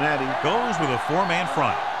 Cincinnati goes with a 4-man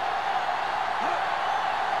front.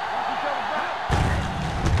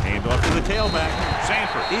 Hand off to the tailback.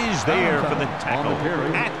 Sanford is there for the tackle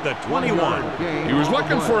at the 21. He was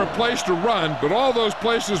looking for a place to run, but all those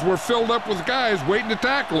places were filled up with guys waiting to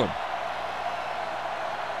tackle him.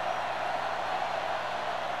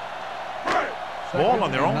 Ball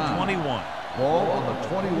on their own 21. Ball on the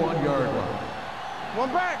 21-yard line.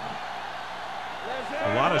 One back.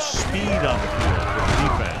 A lot of speed on the field for the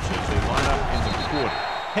defense as they line up in the quarter.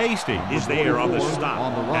 Hasty is there on the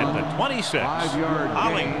stop at the 26.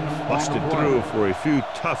 Hollings busted through for a few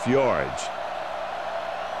tough yards.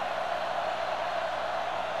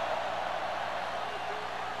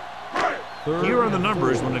 Here are the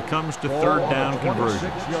numbers when it comes to third down conversions.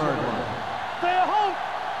 Stay at home.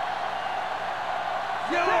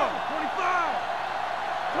 25.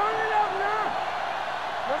 Turn it up now.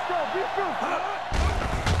 Let's go. Be true.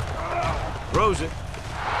 Throws it.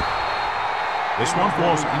 This one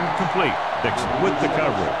falls incomplete. Dixon with the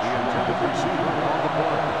coverage.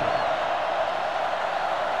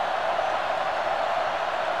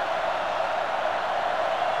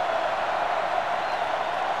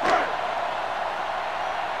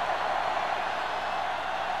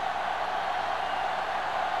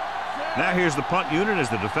 Now here's the punt unit as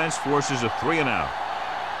the defense forces a 3-and-out.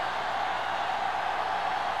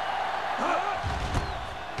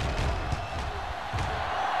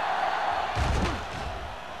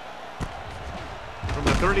 From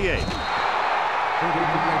the 38.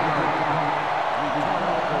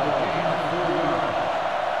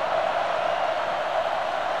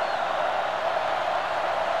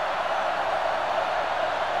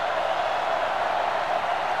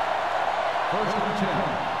 First and 10.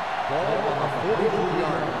 Ball on the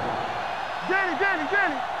 43-yard line. Danny.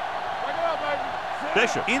 Back it up, baby.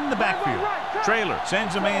 Bishop in the backfield. Trailer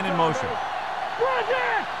sends a man in motion.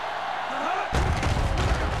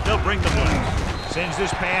 They'll bring the blitz. Sends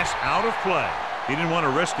this pass out of play. He didn't want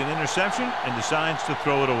to risk an interception and decides to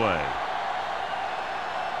throw it away.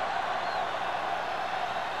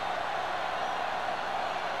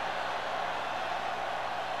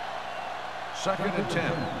 Second and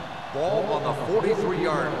 10. Ball on the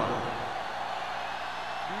 43-yard line.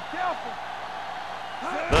 Be careful.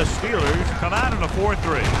 The Steelers come out in a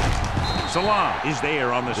 4-3. Salam is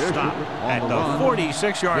there on the stop at the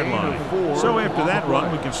 46-yard line. So after that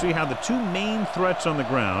run, we can see how the two main threats on the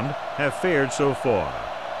ground have fared so far.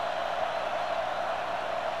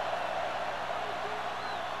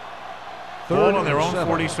 Ball on their own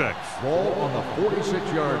 46. Ball on the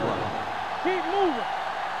 46-yard line. Keep moving.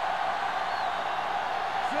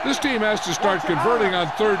 This team has to start converting on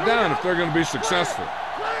third down if they're going to be successful.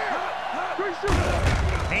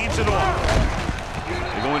 Hands it off.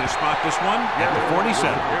 They're going to spot this one at the 47.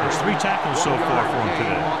 There's 3 tackles so far for him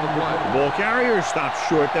today. The ball carrier stops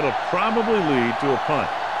short. That'll probably lead to a punt.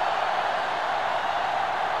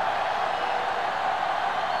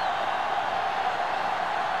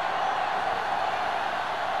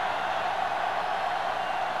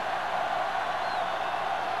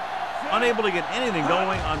 Unable to get anything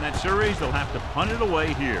going on that series, they'll have to punt it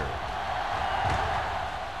away here.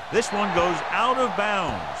 This one goes out of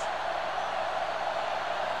bounds.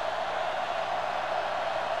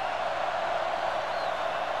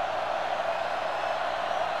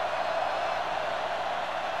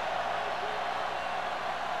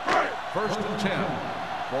 First and 10.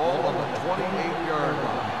 Ball on the 28-yard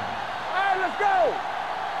line. All right, let's go.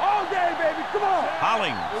 All day, baby. Come on.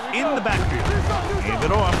 Hollings in the backfield. Hand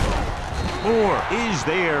it off. Moore is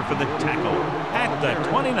there for the tackle at the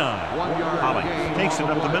 29. Hollings takes it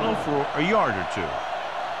up the middle for a yard or 2.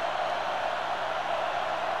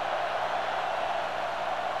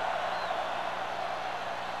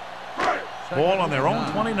 Ball on their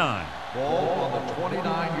own 29. Ball on the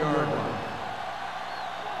 29-yard line.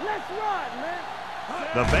 Let's run, man.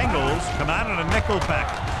 The Bengals come out in a nickel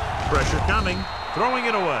package. Pressure coming, throwing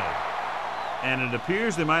it away. And it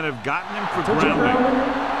appears they might have gotten him for grounding.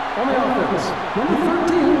 On the offense, number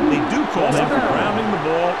 13. They do call him for grounding the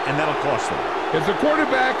ball, and that'll cost them. If the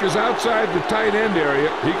quarterback is outside the tight end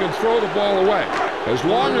area, he can throw the ball away, as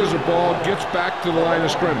long as the ball gets back to the line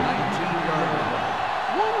of scrimmage. 19-yard line.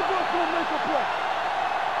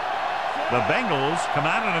 The Bengals come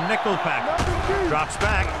out in a nickel package. Drops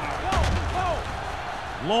back.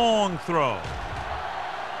 Long throw.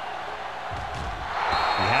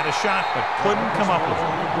 He had a shot, but couldn't come up with it.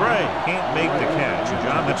 Gray can't make the catch. And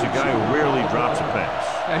John, that's a guy who rarely drops a pass.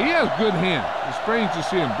 Yeah, he has good hands. It's strange to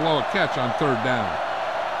see him blow a catch on third down.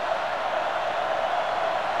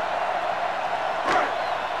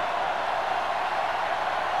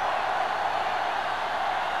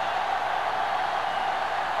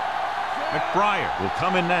 McBriar will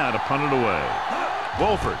come in now to punt it away.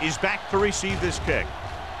 Wolford is back to receive this kick.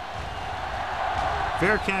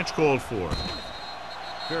 Fair catch called for.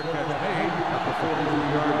 Fair catch made at the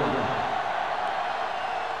 43-yard line.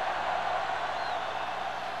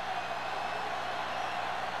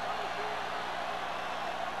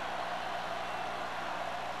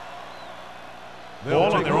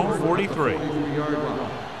 Ball on their own 43. 43-yard line.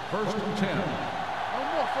 First and 10. No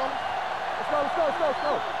more, fellas. Let's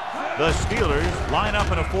go. The Steelers line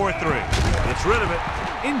up in a 4-3. Gets rid of it.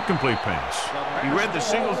 Incomplete pass. He read the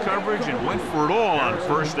single coverage and went for it all on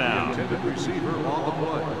first down. Intended receiver on the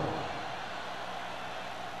play.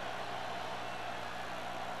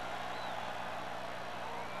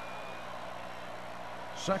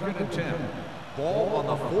 Second and 10. Ball on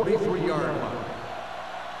the 43-yard line.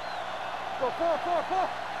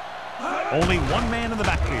 Only one man in the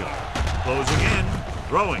backfield. Closing in,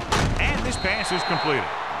 throwing, and this pass is completed.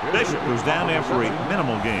 Bishop goes down after a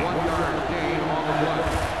minimal gain. 1 yard gain on the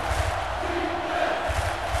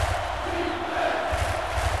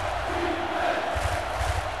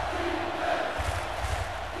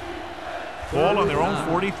play. Ball on their own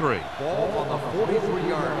 43. Ball on the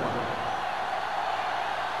 43-yard line.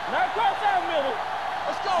 Now cross that middle.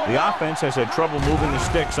 Let's go. The offense has had trouble moving the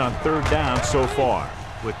sticks on third down so far.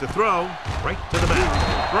 With the throw, right to the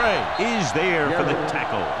back. Gray is there for the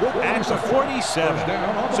tackle at the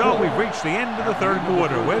 47. So we've reached the end of the third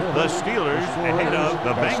quarter with the Steelers ahead of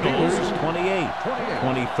the Bengals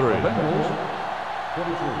 28-23.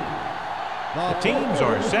 The teams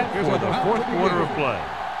are set for the fourth quarter of play.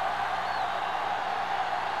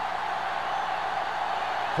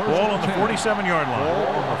 Ball on the 47-yard line. Ball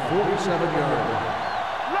on the 47-yard line.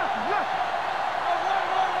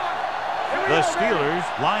 The Steelers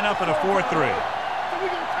line up in a 4-3.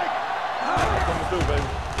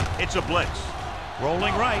 It's a blitz.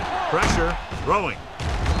 Rolling right. Pressure. Throwing.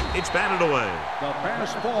 It's batted away. The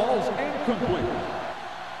pass falls incomplete.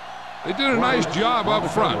 They did a nice job up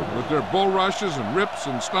front with their bull rushes and rips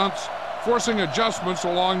and stunts, forcing adjustments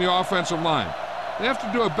along the offensive line. They have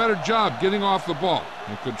to do a better job getting off the ball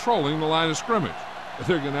and controlling the line of scrimmage.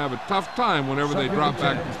 They're going to have a tough time whenever they drop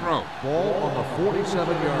back and throw. Ball on the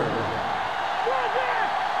 47-yard line.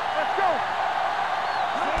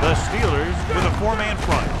 The Steelers with a four-man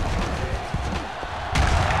front.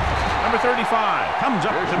 Number 35 comes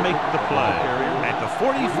up to make the play at the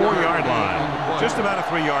 44-yard line. Just about a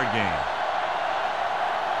 3-yard gain.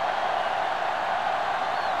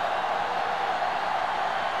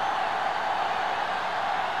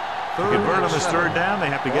 To convert on this third down, they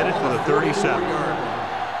have to get it to the 37.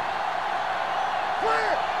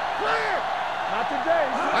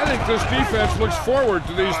 I think this defense looks forward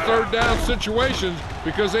to these third down situations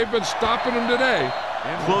because they've been stopping them today.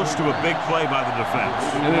 Close to a big play by the defense.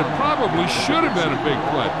 And it probably should have been a big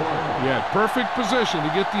play. He had perfect position to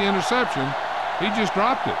get the interception. He just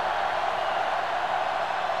dropped it.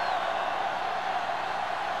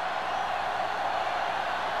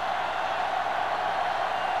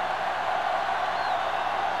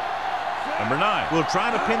 Number 9 will try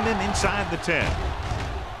to pin them inside the 10.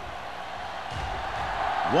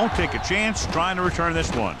 Won't take a chance trying to return this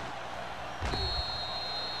one.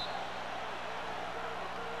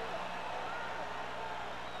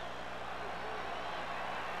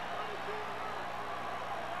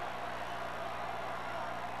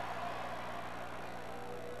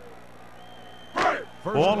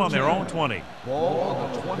 Ball on their own 20. Ball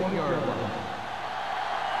on the 20-yard line.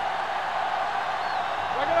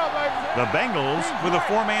 The Bengals with a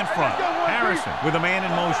four-man front. Harrison with a man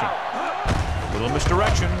in motion. Little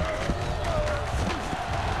misdirection.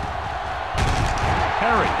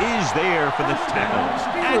 Perry is there for the tackle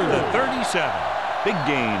at the 37. Big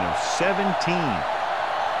gain of 17.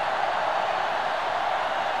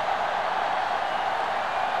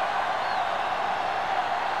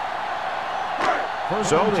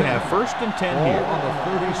 So they have first and 10 Ball here. on the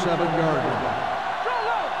 37-yard line.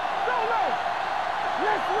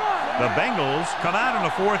 The Bengals come out in a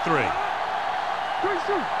 4-3.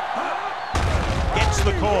 Gets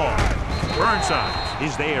the call. Burnside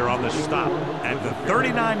is there on the stop at the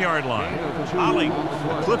 39-yard line. Hollings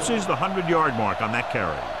eclipses the 100-yard mark on that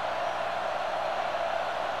carry.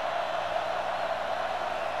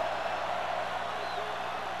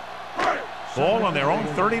 Ball on their own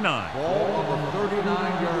 39. Ball on the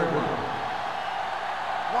 39-yard line.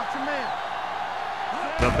 Watch your man.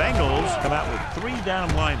 The Bengals come out with 3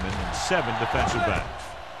 down linemen and 7 defensive backs.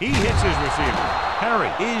 He hits his receiver.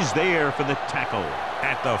 Perry is there for the tackle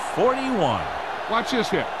at the 41. Watch this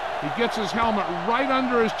hit. He gets his helmet right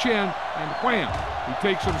under his chin, and wham, he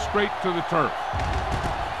takes him straight to the turf.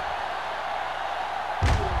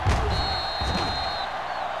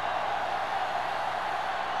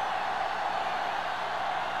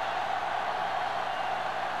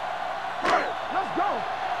 Let's go.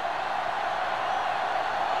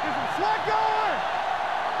 Get some slack going.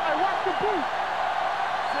 Hey, watch the boot.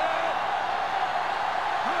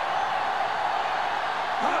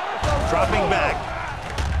 Dropping back.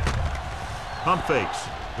 Pump fakes.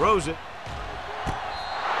 Throws it.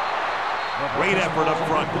 Great effort up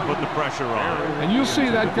front to put the pressure on. And you'll see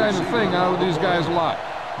that kind of thing out of these guys a lot.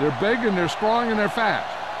 They're big and they're strong and they're fast.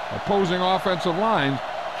 Opposing offensive lines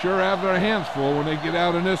sure have their hands full when they get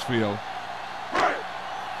out in this field.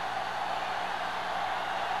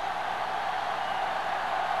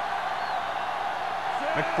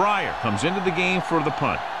 McBriar comes into the game for the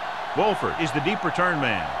punt. Wolford is the deep return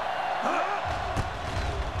man.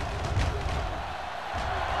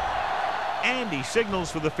 And he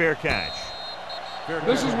signals for the fair catch.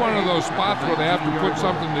 This is one of those spots where they have to put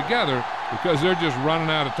something together because they're just running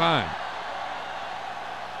out of time.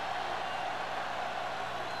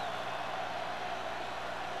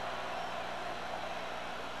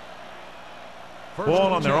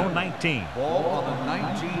 Ball on their own 19. Ball on the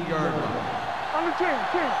 19-yard line. On the 10.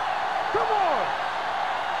 Come on.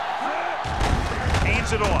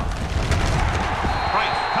 Hands it off.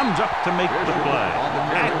 Price comes up to make the play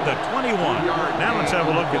at the 21. Now let's have a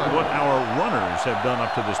look at what our runners have done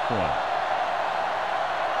up to this point.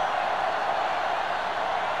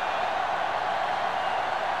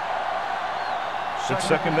 It's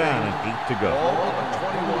second down and 8 to go. Ball on the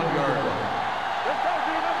 21-yard line. Let's go,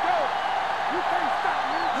 D. Let's go. You can't stop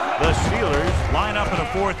me. The Steelers line up in a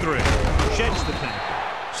 4-3. Sheds the tackle.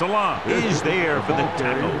 Salam is there for the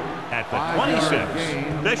tackle at the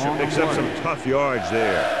 26. Bishop picks up some tough yards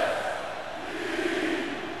there.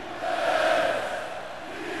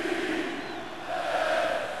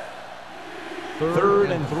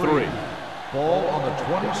 Third and 3. Ball on the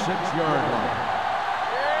 26-yard line.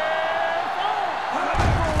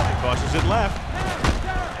 Tosses it left.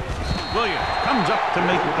 Williams comes up to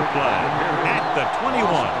make the play at the 21.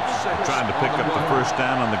 Trying to pick up the first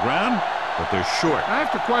down on the ground, but they're short. I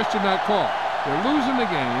have to question that call. They're losing the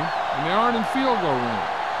game, and they aren't in field goal range,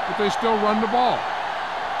 but they still run the ball.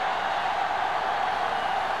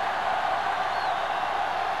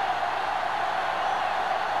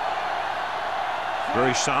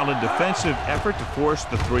 Very solid defensive effort to force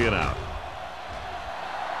the 3 and out.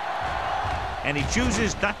 And he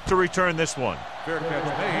chooses not to return this one. Fair catch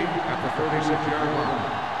made at the 36-yard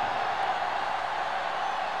line.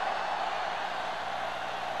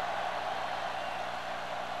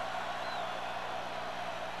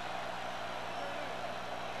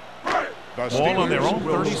 Ball on their own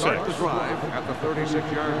 36. Start the drive at the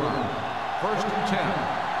 36-yard line. First and 10.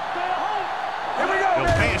 Here we go.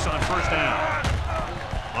 He'll pass on first down.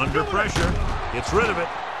 Under pressure, gets rid of it.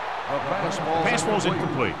 Pass ball's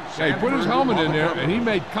incomplete. He put his helmet in there, and he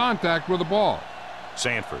made contact with the ball.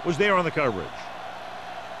 Sanford was there on the coverage.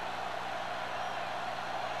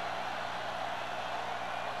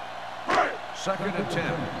 Second and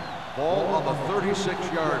 10. Ball on the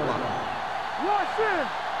 36-yard line. Rush in.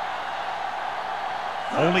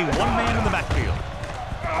 Only one man in the backfield.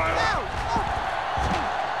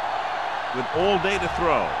 With all day to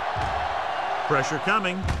throw. Pressure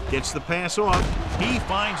coming. Gets the pass off. He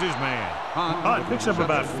finds his man. Hunt picks up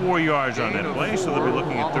about 4 yards on that play, so they'll be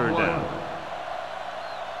looking at third down.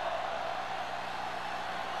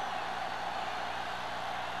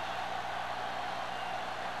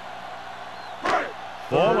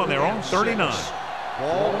 Ball on their own 39.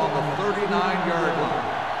 Ball on the 39-yard line.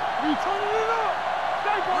 We turning it up.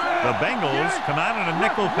 The Bengals come out in a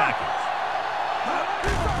nickel package.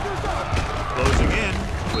 Closing in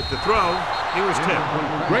with the throw. He was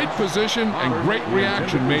tipped. Great position and great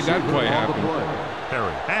reaction made that play happen.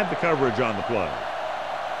 Perry had the coverage on the play.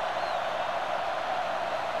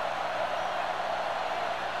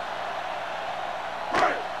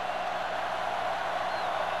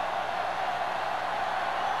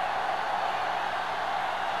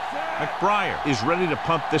 McBriar is ready to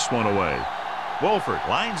punt this one away. Wolford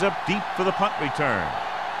lines up deep for the punt return.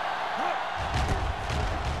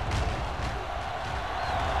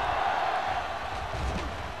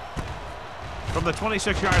 From the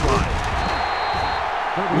 26-yard line.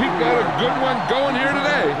 We've got a good one going here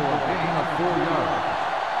today. Gain of 4 yards.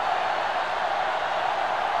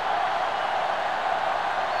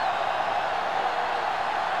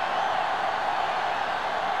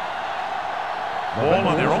 Ball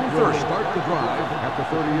on their own 30. Start the drive at the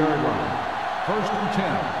 30-yard line. 1st and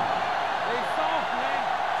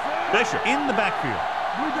 10. Bishop in the backfield.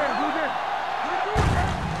 Blue Jay.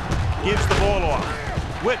 Gives the ball off.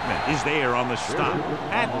 Whitman is there on the stop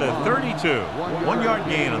at the 32. 1 yard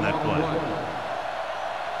gain on that play.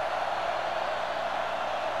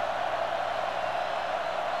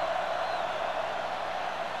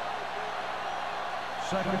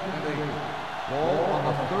 Second and 8. Ball on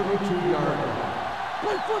the 32-yard line.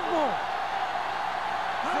 Play football.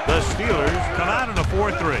 The Steelers come out in a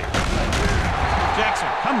 4-3. Jackson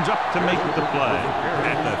comes up to make the play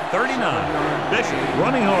at the 39. Bishop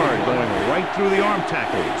running hard, going right through the arm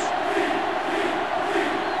tackles.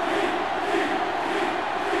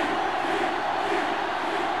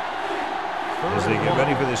 As they get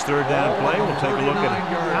ready for this 3rd down play, we'll take a look at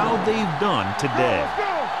how they've done today.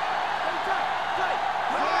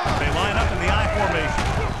 They line up in the I formation.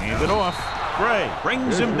 Hand it off. Gray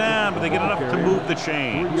brings him down, but they get enough to move the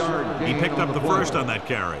chains. He picked up the first on that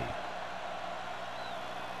carry.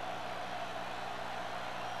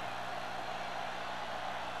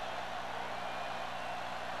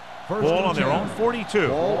 Ball on their own 42.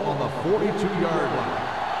 Ball on the 42-yard line.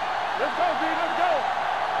 Let's go, D. Let's go.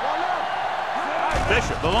 One up.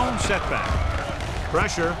 Bishop, the lone setback.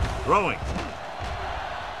 Pressure, throwing.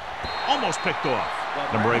 Almost picked off.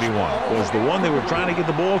 Number 81 was the one they were trying to get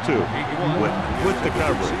the ball to with the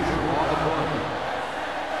coverage.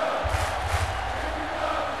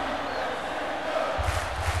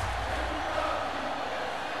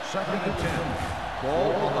 Second and 10.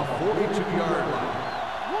 Ball on the 42-yard line.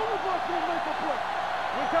 One of us will make a play.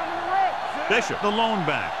 We're coming to red. Bishop, the lone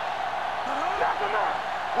back. Knock him out.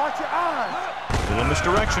 Watch your eyes. Little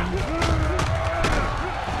misdirection.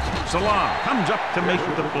 Salam comes up to make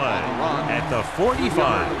the play at the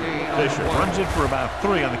 45. Bishop runs it for about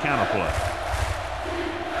 3 on the counter play.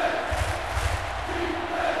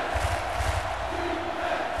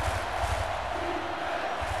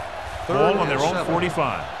 Ball on their own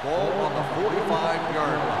 45. Ball on the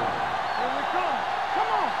 45-yard line. Here we come. Come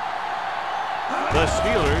on. The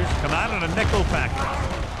Steelers come out in a nickel package.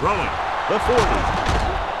 Throwing the 40.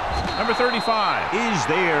 Number 35 is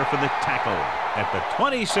there for the tackle at the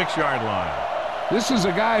 26-yard line. This is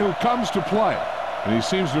a guy who comes to play, and he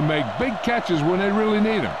seems to make big catches when they really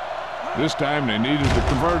need him. This time they needed to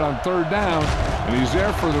convert on 3rd down, and he's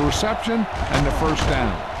there for the reception and the 1st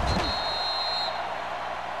down.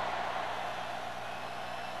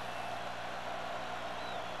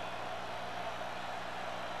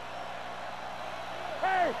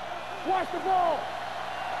 Hey, watch the ball.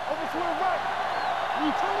 Over to the right. We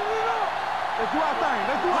turning it up. Let's do our thing.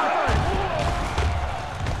 Let's do our thing.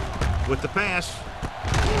 With the pass,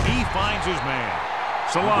 he finds his man.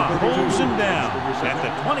 Salam pulls him down at the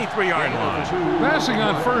 23-yard line. Passing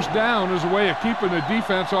on 1st down is a way of keeping the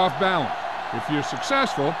defense off balance. If you're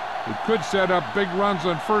successful, it could set up big runs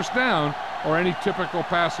on 1st down or any typical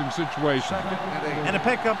passing situation. And a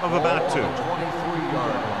pickup of about 2.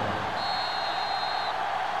 23-yard line.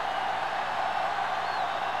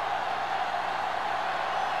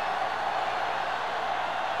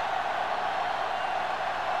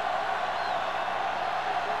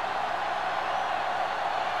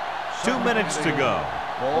 Two minutes to go.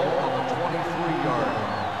 Ball on the 23-yard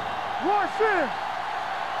line. Rush in.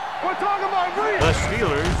 We're talking about Reed. The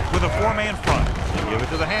Steelers with a 4-man front. They give it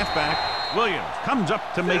to the halfback. Williams comes up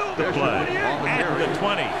to make the play at the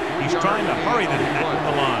 20. He's trying to hurry them at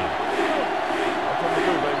the line.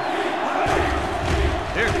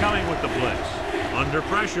 They're coming with the blitz. Under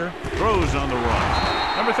pressure, throws on the run.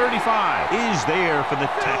 Number 35 is there for the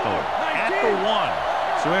tackle at the 1.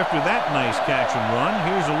 So after that nice catch and run,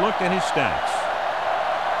 here's a look at his stats.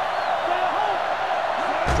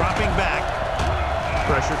 Dropping back.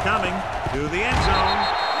 Pressure coming to the end zone.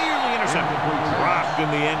 Nearly intercepted. Dropped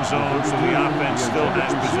in the end zone, so the offense still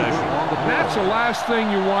has possession. That's the last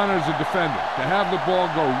thing you want as a defender, to have the ball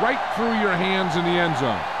go right through your hands in the end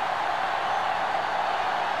zone.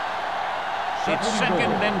 It's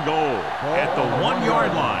 2nd and goal at the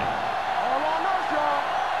 1-yard line. All on us, y'all.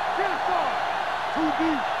 Get it started. Too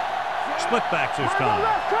deep. Split backs this time.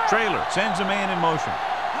 Trailer sends a man in motion.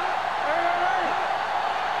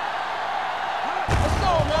 Let's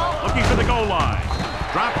go, man. Looking for the goal line.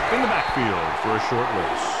 Dropped in the backfield for a short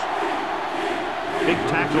loss. Big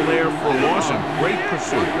tackle there for loss and great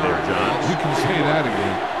pursuit there, John. You can say that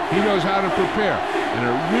again. He knows how to prepare, and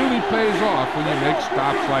it really pays off when you make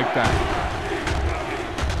stops like that.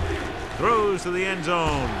 Throws to the end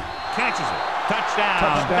zone. Catches it.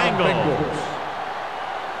 Touchdown, Bengals.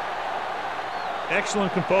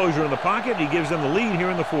 Excellent composure in the pocket. He gives them the lead here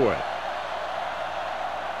in the fourth.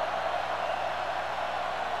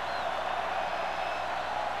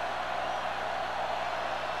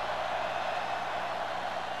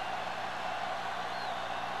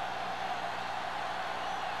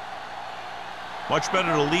 Much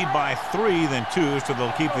better to lead by 3 than 2, so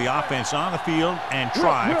they'll keep the offense on the field and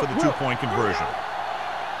try for the two-point conversion.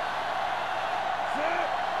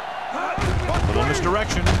 Little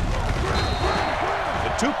misdirection.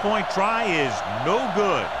 The two-point try is no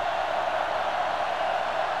good.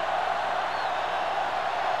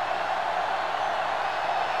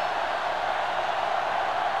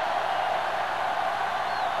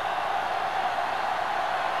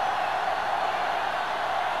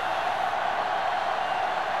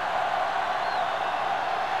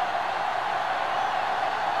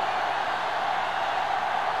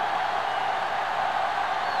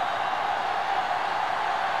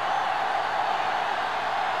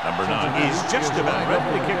 Number 9 is just about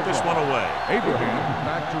ready to kick this one away. Abraham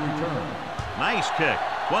back to return. Nice kick.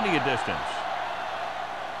 Plenty of distance.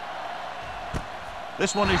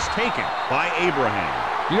 This one is taken by Abraham.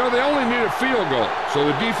 You know, they only need a field goal, so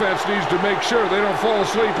the defense needs to make sure they don't fall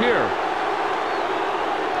asleep here.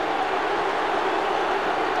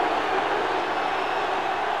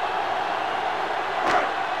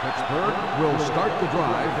 Pittsburgh will start the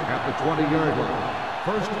drive at the 20-yard line.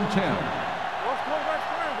 1st and 10.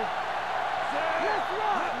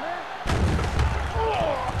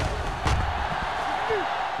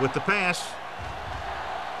 With the pass,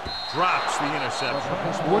 drops the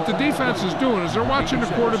interception. What the defense is doing is they're watching the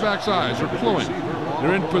quarterback's eyes. They're cluing.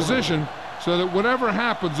 They're in position so that whatever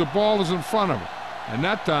happens, the ball is in front of them. And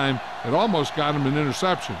that time, it almost got him an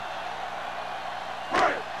interception.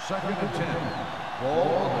 2nd and 10. Ball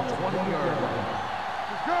on the 20-yard line.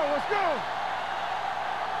 Let's go, let's go.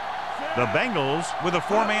 The Bengals with a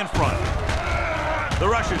 4-man front. The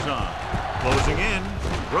rush is on. Closing in.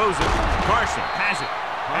 Throws it. Carson has it.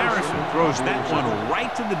 Harrison throws that one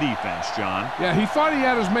right to the defense, John. Yeah, he thought he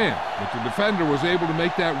had his man, but the defender was able to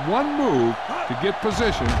make that one move to get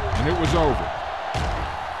position, and it was over.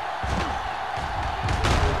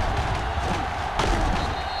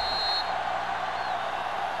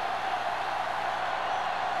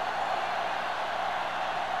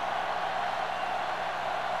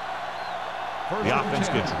 The offense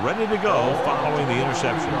gets ready to go following the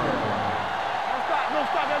interception. No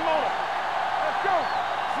stop that motor. Let's go.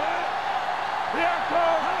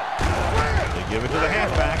 They give it to the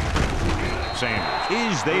halfback. Sanders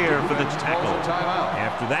is there for the tackle.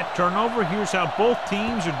 After that turnover, here's how both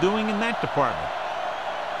teams are doing in that department.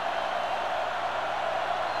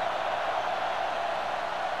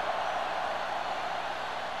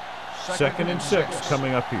 Second and 6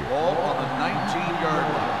 coming up here. Ball on the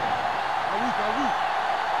 19-yard line.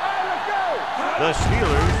 The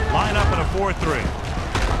Steelers line up in a 4-3.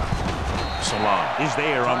 Salam is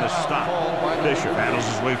there on the stop. Fisher battles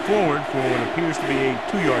his way forward for what appears to be a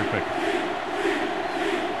 2-yard pickup.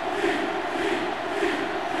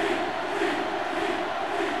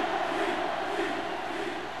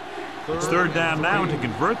 It's 3rd down now. To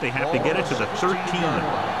convert, they have to get it to the 13.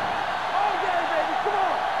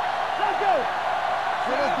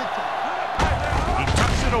 He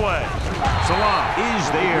tucks it away. Salam is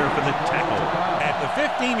there for the tackle at the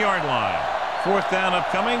 15-yard line. 4th down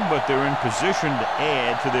upcoming, but they're in position to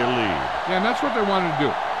add to their lead. Yeah, and that's what they wanted to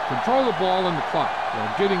do. Control the ball and the clock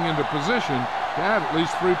while getting into position to add at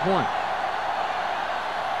least 3 points.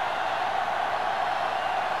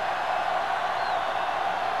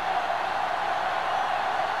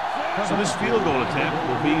 So this field goal attempt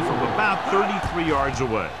will be from about 33 yards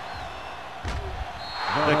away.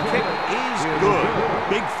 The kick is good.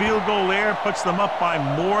 Big field goal there puts them up by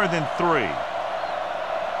more than 3.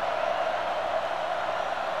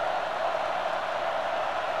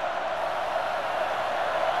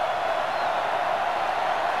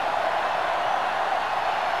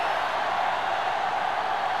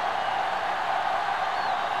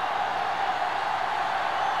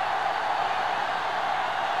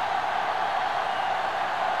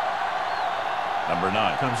 Number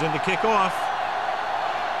 9 comes in to kick off.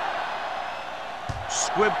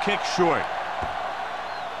 Squib kick short.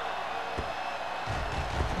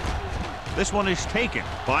 This one is taken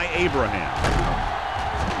by Abraham.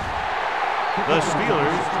 The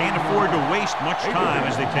Steelers can't afford to waste much time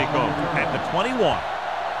as they take over at the 21.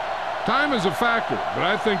 Time is a factor, but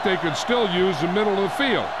I think they could still use the middle of the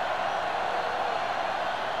field.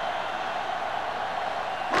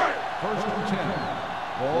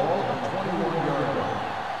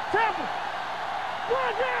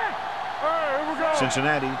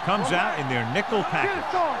 Cincinnati comes out in their nickel package.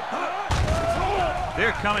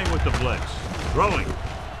 They're coming with the blitz. Throwing.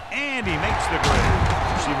 And he makes the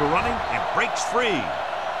grab. Receiver running and breaks free.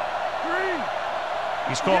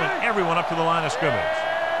 He's calling everyone up to the line of scrimmage.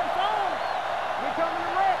 We're coming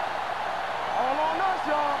to wreck. All on us,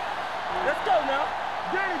 y'all. Let's go now.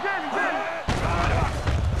 Get it.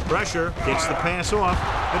 Pressure gets the pass off.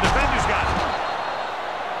 The defender's got it.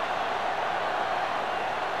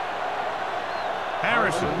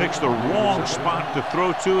 Harrison picks the wrong spot to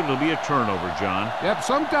throw to. It'll be a turnover, John. Yep,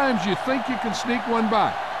 sometimes you think you can sneak one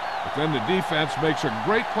by, but then the defense makes a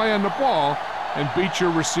great play on the ball and beats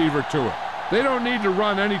your receiver to it. They don't need to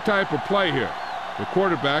run any type of play here. The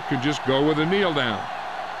quarterback can just go with a kneel down.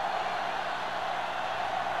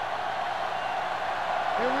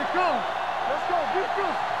 Here we come. Let's go.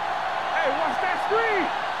 Defense. Hey, watch that screen.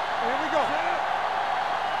 Here we go.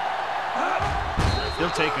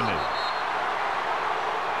 He'll take a knee.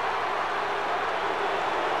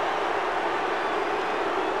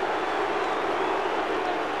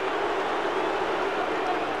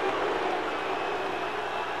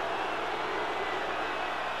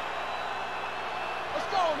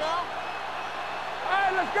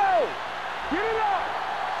 Let's go. Get it up.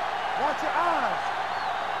 Watch your eyes.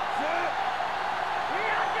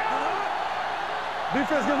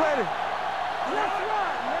 Defense, get ready. Let's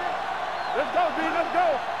run, man. Let's go, D. Let's go.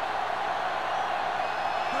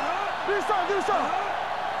 Do something. Let's go.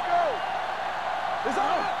 It's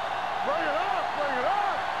on. Bring it up.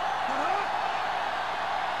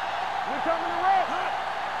 We're coming to wreck.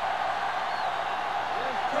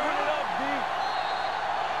 Let's turn it up, D.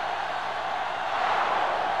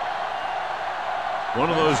 One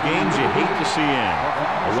of those games you hate to see end.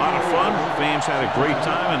 A lot of fun. Fans had a great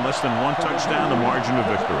time, and less than one touchdown, the margin of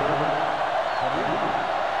victory.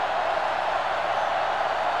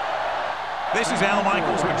 This is Al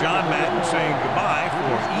Michaels with John Madden saying goodbye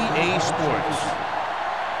for EA Sports.